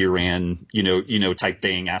a Dear Ann, type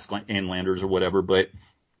thing, ask Ann Landers or whatever. But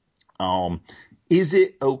is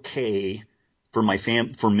it okay for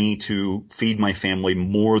for me to feed my family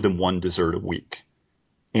more than one dessert a week?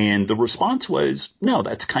 And the response was, no,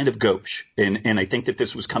 that's kind of gauche. And I think that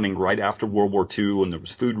this was coming right after World War II and there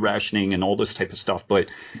was food rationing and all this type of stuff. But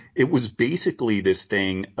it was basically this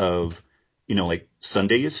thing of, like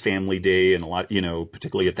Sunday is family day and a lot,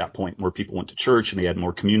 particularly at that point where people went to church and they had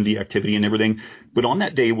more community activity and everything. But on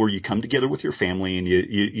that day where you come together with your family and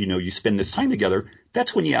you spend this time together,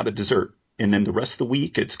 that's when you have a dessert. And then the rest of the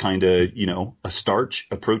week, it's kind of, a starch,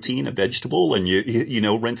 a protein, a vegetable, and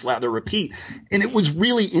rinse, lather, repeat. And it was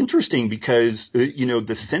really interesting because,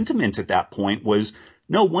 the sentiment at that point was,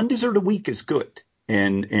 no, one dessert a week is good.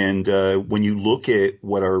 And when you look at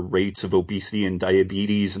what our rates of obesity and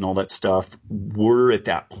diabetes and all that stuff were at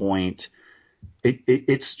that point,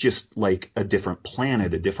 it's just like a different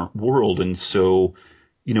planet, a different world. And so,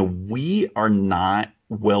 we are not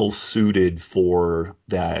well suited for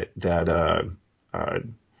that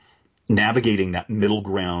navigating that middle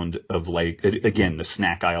ground of like, again, the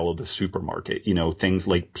snack aisle of the supermarket, things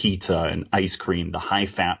like pizza and ice cream, the high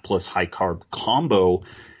fat plus high carb combo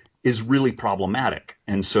is really problematic.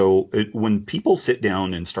 And so when people sit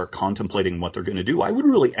down and start contemplating what they're going to do, I would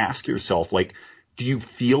really ask yourself, like, do you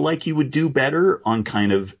feel like you would do better on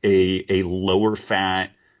kind of a lower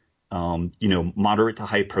fat, moderate to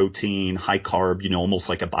high protein, high carb, almost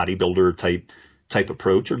like a bodybuilder type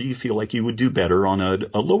approach? Or do you feel like you would do better on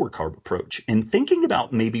a lower carb approach? And thinking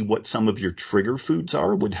about maybe what some of your trigger foods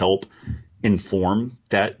are would help inform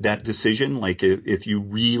that decision. Like if you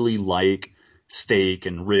really like steak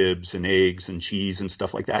and ribs and eggs and cheese and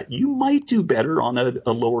stuff like that, you might do better on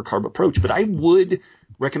a lower carb approach. But I would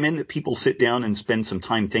recommend that people sit down and spend some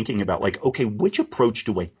time thinking about like, okay, which approach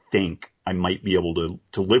do I think I might be able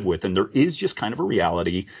to live with? And there is just kind of a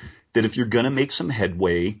reality that if you're going to make some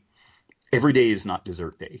headway, every day is not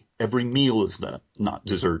dessert day. Every meal is not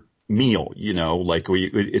dessert meal, like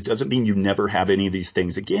it doesn't mean you never have any of these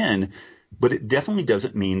things again, but it definitely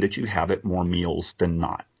doesn't mean that you have it more meals than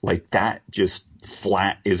not. Like that just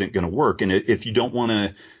flat isn't going to work. And if you don't want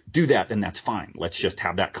to do that, then that's fine. Let's just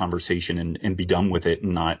have that conversation and be done with it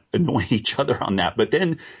and not annoy each other on that. But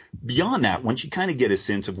then beyond that, once you kind of get a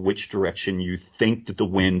sense of which direction you think that the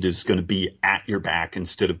wind is going to be at your back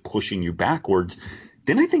instead of pushing you backwards,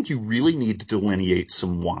 then I think you really need to delineate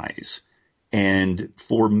some whys. And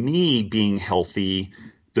for me, being healthy,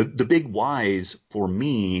 the big whys for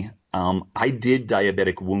me, I did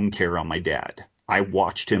diabetic wound care on my dad. I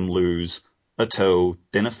watched him lose a toe,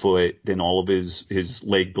 then a foot, then all of his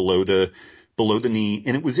leg below the knee.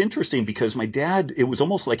 And it was interesting because my dad, it was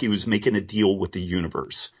almost like he was making a deal with the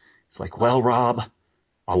universe. It's like, well, Rob,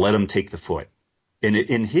 I'll let him take the foot. And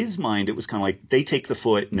in his mind, it was kind of like they take the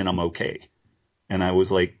foot and then I'm okay. And I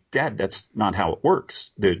was like, Dad, that's not how it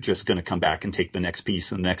works. They're just going to come back and take the next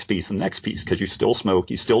piece and the next piece and the next piece because you still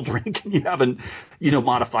smoke, you still drink, and you haven't,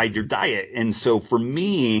 modified your diet. And so for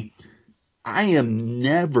me, I am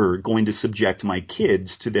never going to subject my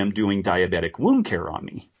kids to them doing diabetic wound care on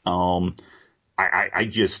me.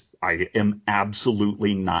 I am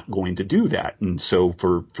absolutely not going to do that. And so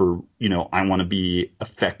I want to be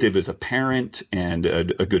effective as a parent and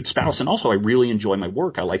a good spouse. And also I really enjoy my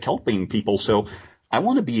work. I like helping people. So I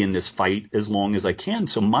want to be in this fight as long as I can.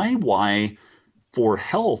 So my why for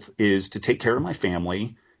health is to take care of my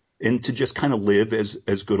family and to just kind of live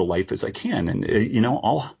as good a life as I can. And,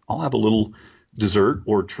 I'll have a little dessert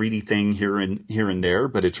or treaty thing here and there,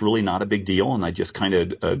 but it's really not a big deal. And I just kind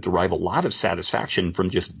of derive a lot of satisfaction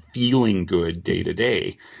from just feeling good day to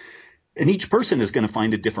day. And each person is going to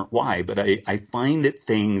find a different why, but I find that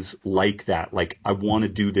things like that, like I want to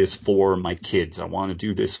do this for my kids, I want to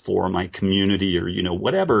do this for my community or,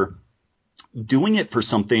 whatever, doing it for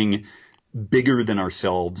something bigger than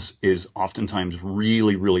ourselves is oftentimes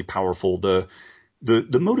really, really powerful. The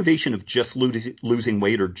motivation of just losing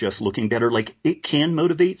weight or just looking better, like it can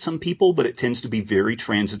motivate some people, but it tends to be very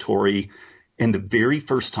transitory. And the very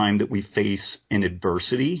first time that we face an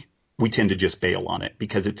adversity, we tend to just bail on it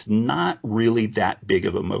because it's not really that big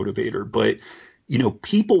of a motivator. But,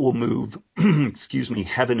 people will move, excuse me,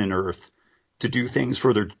 heaven and earth to do things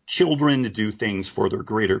for their children, to do things for their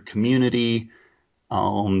greater community,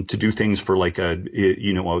 to do things for like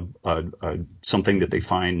something that they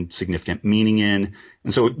find significant meaning in.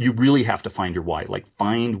 And so you really have to find your why, like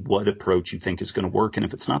find what approach you think is going to work. And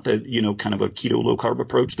if it's not the, kind of a keto low carb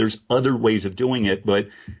approach, there's other ways of doing it, but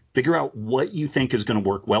figure out what you think is going to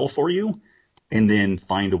work well for you and then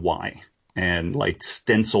find a why and like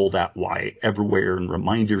stencil that why everywhere and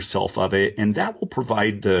remind yourself of it. And that will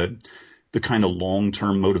provide the kind of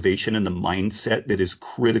long-term motivation and the mindset that is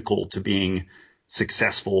critical to being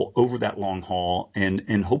successful over that long haul.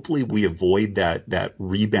 And hopefully we avoid that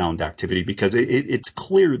rebound activity because it's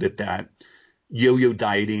clear that yo-yo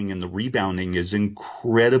dieting and the rebounding is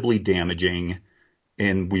incredibly damaging,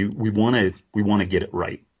 and we want to get it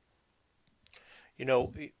right. You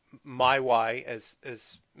know, my why,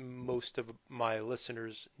 as most of my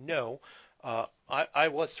listeners know, I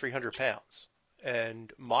was 300 pounds,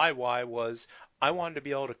 and my why was I wanted to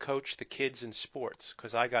be able to coach the kids in sports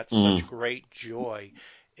because I got Mm, such great joy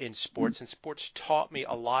in sports, and sports taught me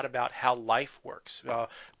a lot about how life works.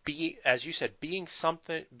 As you said, being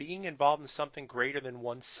involved in something greater than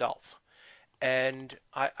oneself. And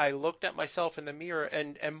I looked at myself in the mirror,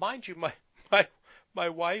 and mind you, my my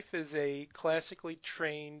wife is a classically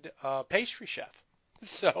trained pastry chef,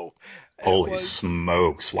 so it holy was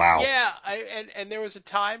smokes! Wow. yeah. And there was a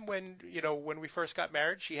time when when we first got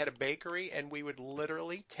married, she had a bakery, and we would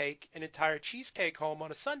literally take an entire cheesecake home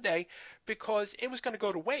on a Sunday because it was going to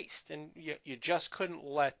go to waste, and you just couldn't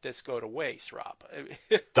let this go to waste, Rob.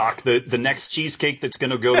 Doc, the next cheesecake that's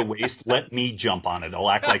going to go to waste, let me jump on it. I'll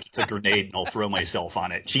act like it's a grenade and I'll throw myself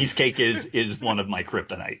on it. Cheesecake is one of my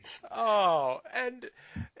kryptonites. Oh, and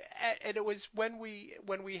it was when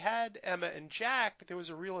we had Emma and Jack, there was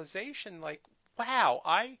a realization like, wow,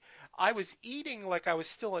 I was eating like I was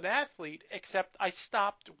still an athlete, except I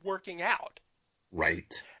stopped working out.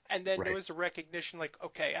 Right. And then there Right. was a recognition like,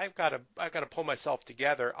 okay, I've got to pull myself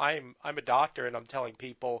together. I'm a doctor and I'm telling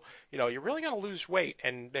people, you're really going to lose weight,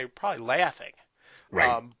 and they're probably laughing.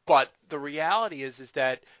 Right. But the reality is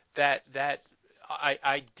that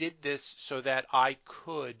I did this so that I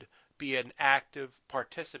could be an active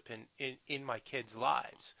participant in my kids'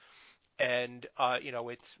 lives. And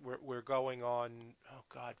we're going on, oh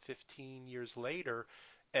God, 15 years later,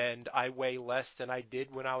 and I weigh less than I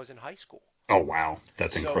did when I was in high school. Oh, wow.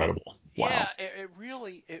 That's So incredible. yeah, Wow. it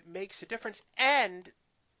really it makes a difference. And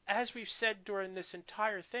as we've said during this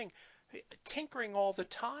entire thing, tinkering all the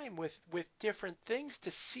time with different things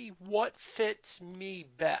to see what fits me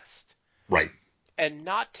best, Right. and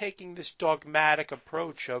not taking this dogmatic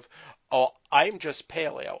approach of, oh, I'm just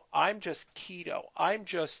paleo, I'm just keto, I'm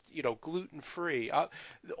just gluten free.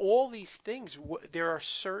 All these things, there are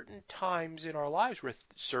certain times in our lives where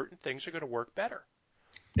certain things are going to work better.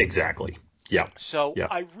 Exactly. Yeah. So Yeah.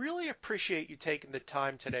 I really appreciate you taking the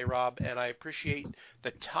time today, Rob, and I appreciate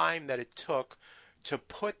the time that it took to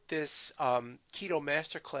put this keto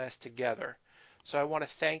masterclass together. So I want to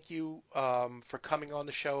thank you for coming on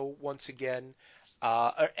the show once again.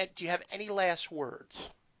 Do you have any last words?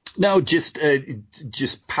 No, just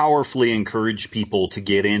powerfully encourage people to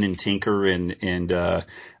get in and tinker and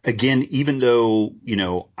again, even though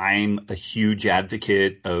I'm a huge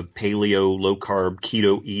advocate of paleo, low carb,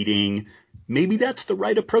 keto eating, maybe that's the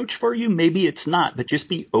right approach for you. Maybe it's not, but just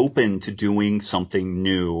be open to doing something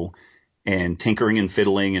new and tinkering and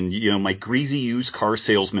fiddling. And my greasy used car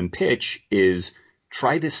salesman pitch is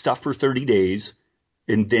try this stuff for 30 days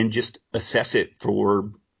and then just assess it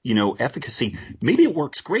for efficacy. Maybe it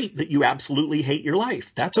works great that you absolutely hate your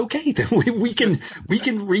life. That's okay. We can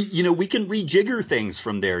rejigger things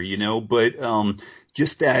from there. But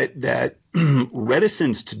just that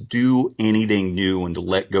reticence to do anything new and to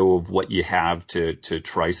let go of what you have to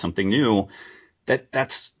try something new,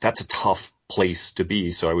 that's a tough place to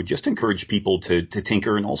be. So I would just encourage people to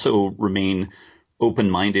tinker and also remain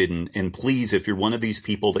open-minded. And please, if you're one of these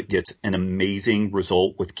people that gets an amazing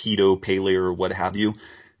result with keto, paleo, or what have you,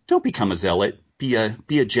 don't become a zealot. Be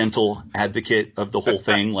a gentle advocate of the whole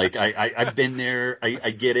thing. Like I've been there.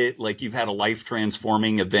 I get it. Like you've had a life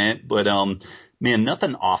transforming event, but man,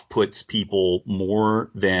 nothing off puts people more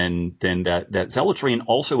than that zealotry. And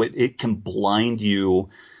also it can blind you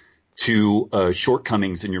to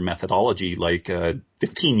shortcomings in your methodology. Like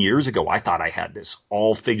 15 years ago, I thought I had this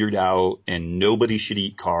all figured out and nobody should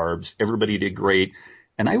eat carbs. Everybody did great.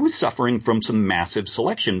 And I was suffering from some massive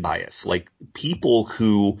selection bias, like people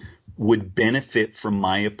who would benefit from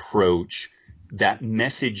my approach. That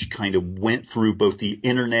message kind of went through both the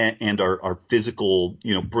internet and our physical,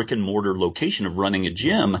 brick and mortar location of running a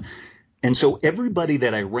gym. And so everybody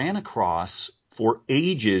that I ran across for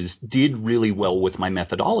ages did really well with my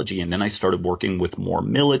methodology. And then I started working with more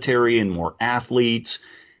military and more athletes.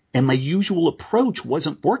 And my usual approach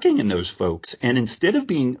wasn't working in those folks. And instead of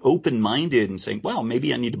being open-minded and saying, well,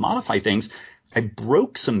 maybe I need to modify things, I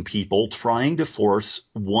broke some people trying to force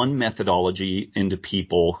one methodology into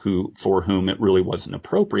people for whom it really wasn't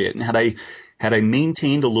appropriate. And had I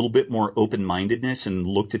maintained a little bit more open-mindedness and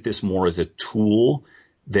looked at this more as a tool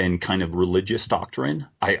than kind of religious doctrine,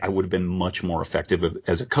 I would have been much more effective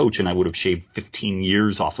as a coach, and I would have shaved 15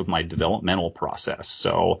 years off of my developmental process.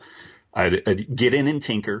 So I'd get in and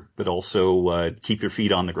tinker, but also keep your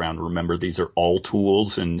feet on the ground. Remember, these are all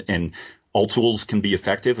tools, and all tools can be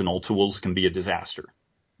effective and all tools can be a disaster.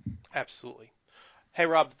 Absolutely. Hey,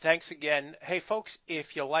 Rob, thanks again. Hey, folks,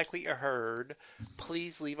 if you like what you heard,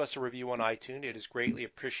 please leave us a review on iTunes. It is greatly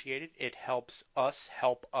appreciated. It helps us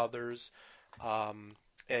help others, um,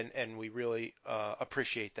 and we really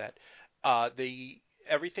appreciate that. The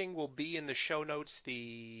Everything will be in the show notes.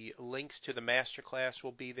 The links to the masterclass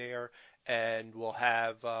will be there, and we'll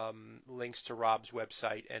have links to Rob's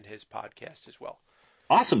website and his podcast as well.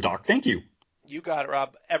 Awesome, Doc. Thank you. You got it,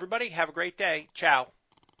 Rob. Everybody, have a great day. Ciao.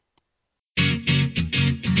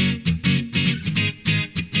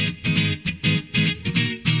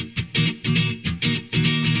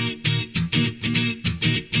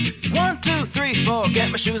 One, two, three, four,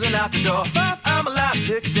 get my shoes and out the door. Five, I'm alive.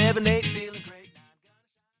 Six, seven, eight, feeling great.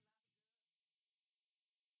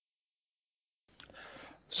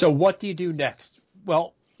 So what do you do next?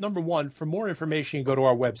 Well, number one, for more information, go to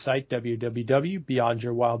our website,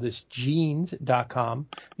 www.beyondyourwildestgenes.com.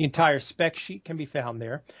 The entire spec sheet can be found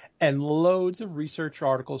there, and loads of research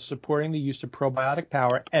articles supporting the use of probiotic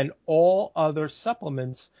power and all other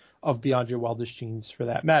supplements of Beyond Your Wildest Genes for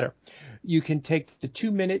that matter. You can take the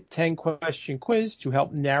 2-minute 10-question quiz to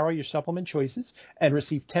help narrow your supplement choices and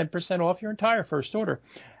receive 10% off your entire first order.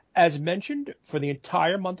 As mentioned, for the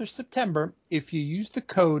entire month of September, if you use the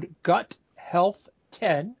code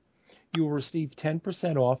GUTHEALTH10, you will receive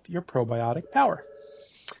 10% off your probiotic power.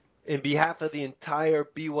 In behalf of the entire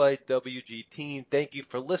BYWG team, thank you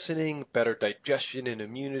for listening. Better digestion and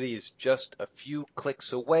immunity is just a few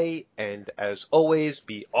clicks away. And as always,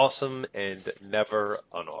 be awesome and never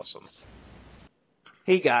unawesome.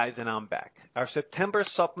 Hey guys, and I'm back. Our September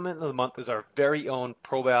supplement of the month is our very own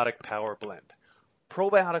Probiotic Power Blend.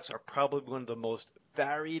 Probiotics are probably one of the most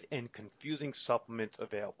varied and confusing supplements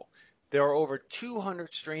available. There are over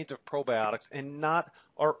 200 strains of probiotics, and not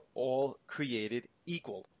are all created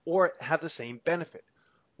equal or have the same benefit.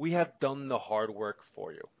 We have done the hard work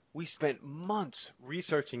for you. We spent months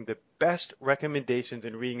researching the best recommendations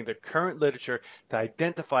and reading the current literature to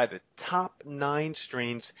identify the top 9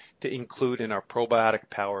 strains to include in our Probiotic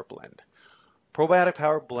Power Blend. Probiotic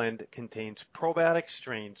Power Blend contains probiotic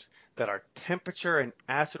strains that are temperature and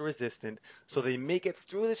acid resistant, so they make it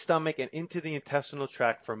through the stomach and into the intestinal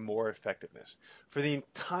tract for more effectiveness. For the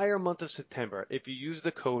entire month of September, if you use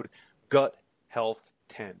the code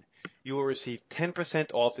GUTHEALTH10, you will receive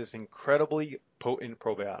 10% off this incredibly potent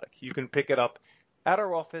probiotic. You can pick it up at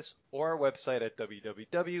our office or our website at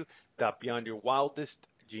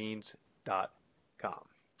www.beyondyourwildestgenes.com.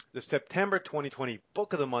 The September 2020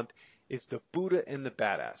 book of the month is The Buddha and the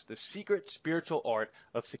Badass, The Secret Spiritual Art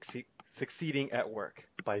of Succeeding at Work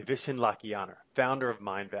by Vishen Lakhiani, founder of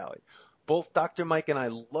Mind Valley. Both Dr. Mike and I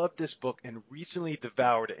loved this book and recently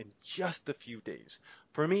devoured it in just a few days.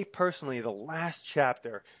 For me personally, the last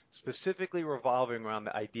chapter, specifically revolving around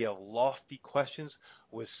the idea of lofty questions,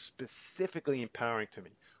 was specifically empowering to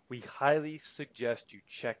me. We highly suggest you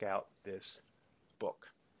check out this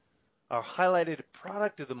book. Our highlighted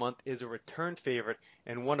product of the month is a return favorite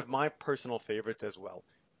and one of my personal favorites as well,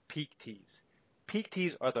 Peak Teas. Peak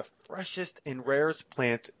Teas are the freshest and rarest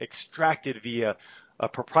plants extracted via a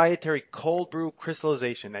proprietary cold brew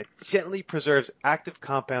crystallization that gently preserves active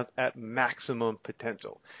compounds at maximum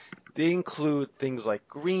potential. They include things like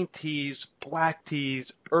green teas, black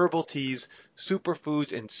teas, herbal teas,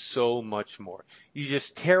 superfoods, and so much more. You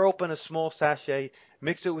just tear open a small sachet,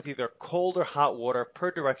 mix it with either cold or hot water per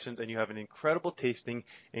directions, and you have an incredible tasting,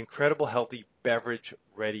 incredible healthy beverage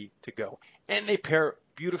ready to go. And they pair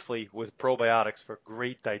beautifully with probiotics for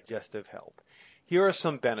great digestive health. Here are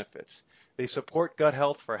some benefits. They support gut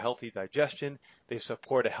health for healthy digestion. They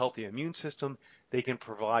support a healthy immune system. They can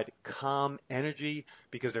provide calm energy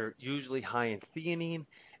because they're usually high in theanine,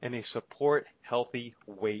 and they support healthy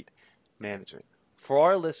weight management. For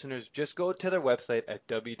our listeners, just go to their website at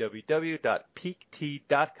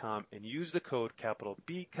www.peaktea.com and use the code capital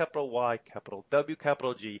B, capital Y, capital W,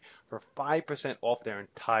 capital G for 5% off their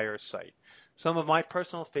entire site. Some of my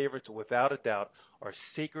personal favorites, without a doubt, are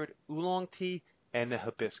Sacred Oolong Tea and the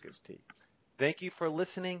Hibiscus Tea. Thank you for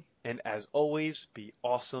listening, and as always, be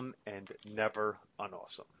awesome and never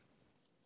unawesome.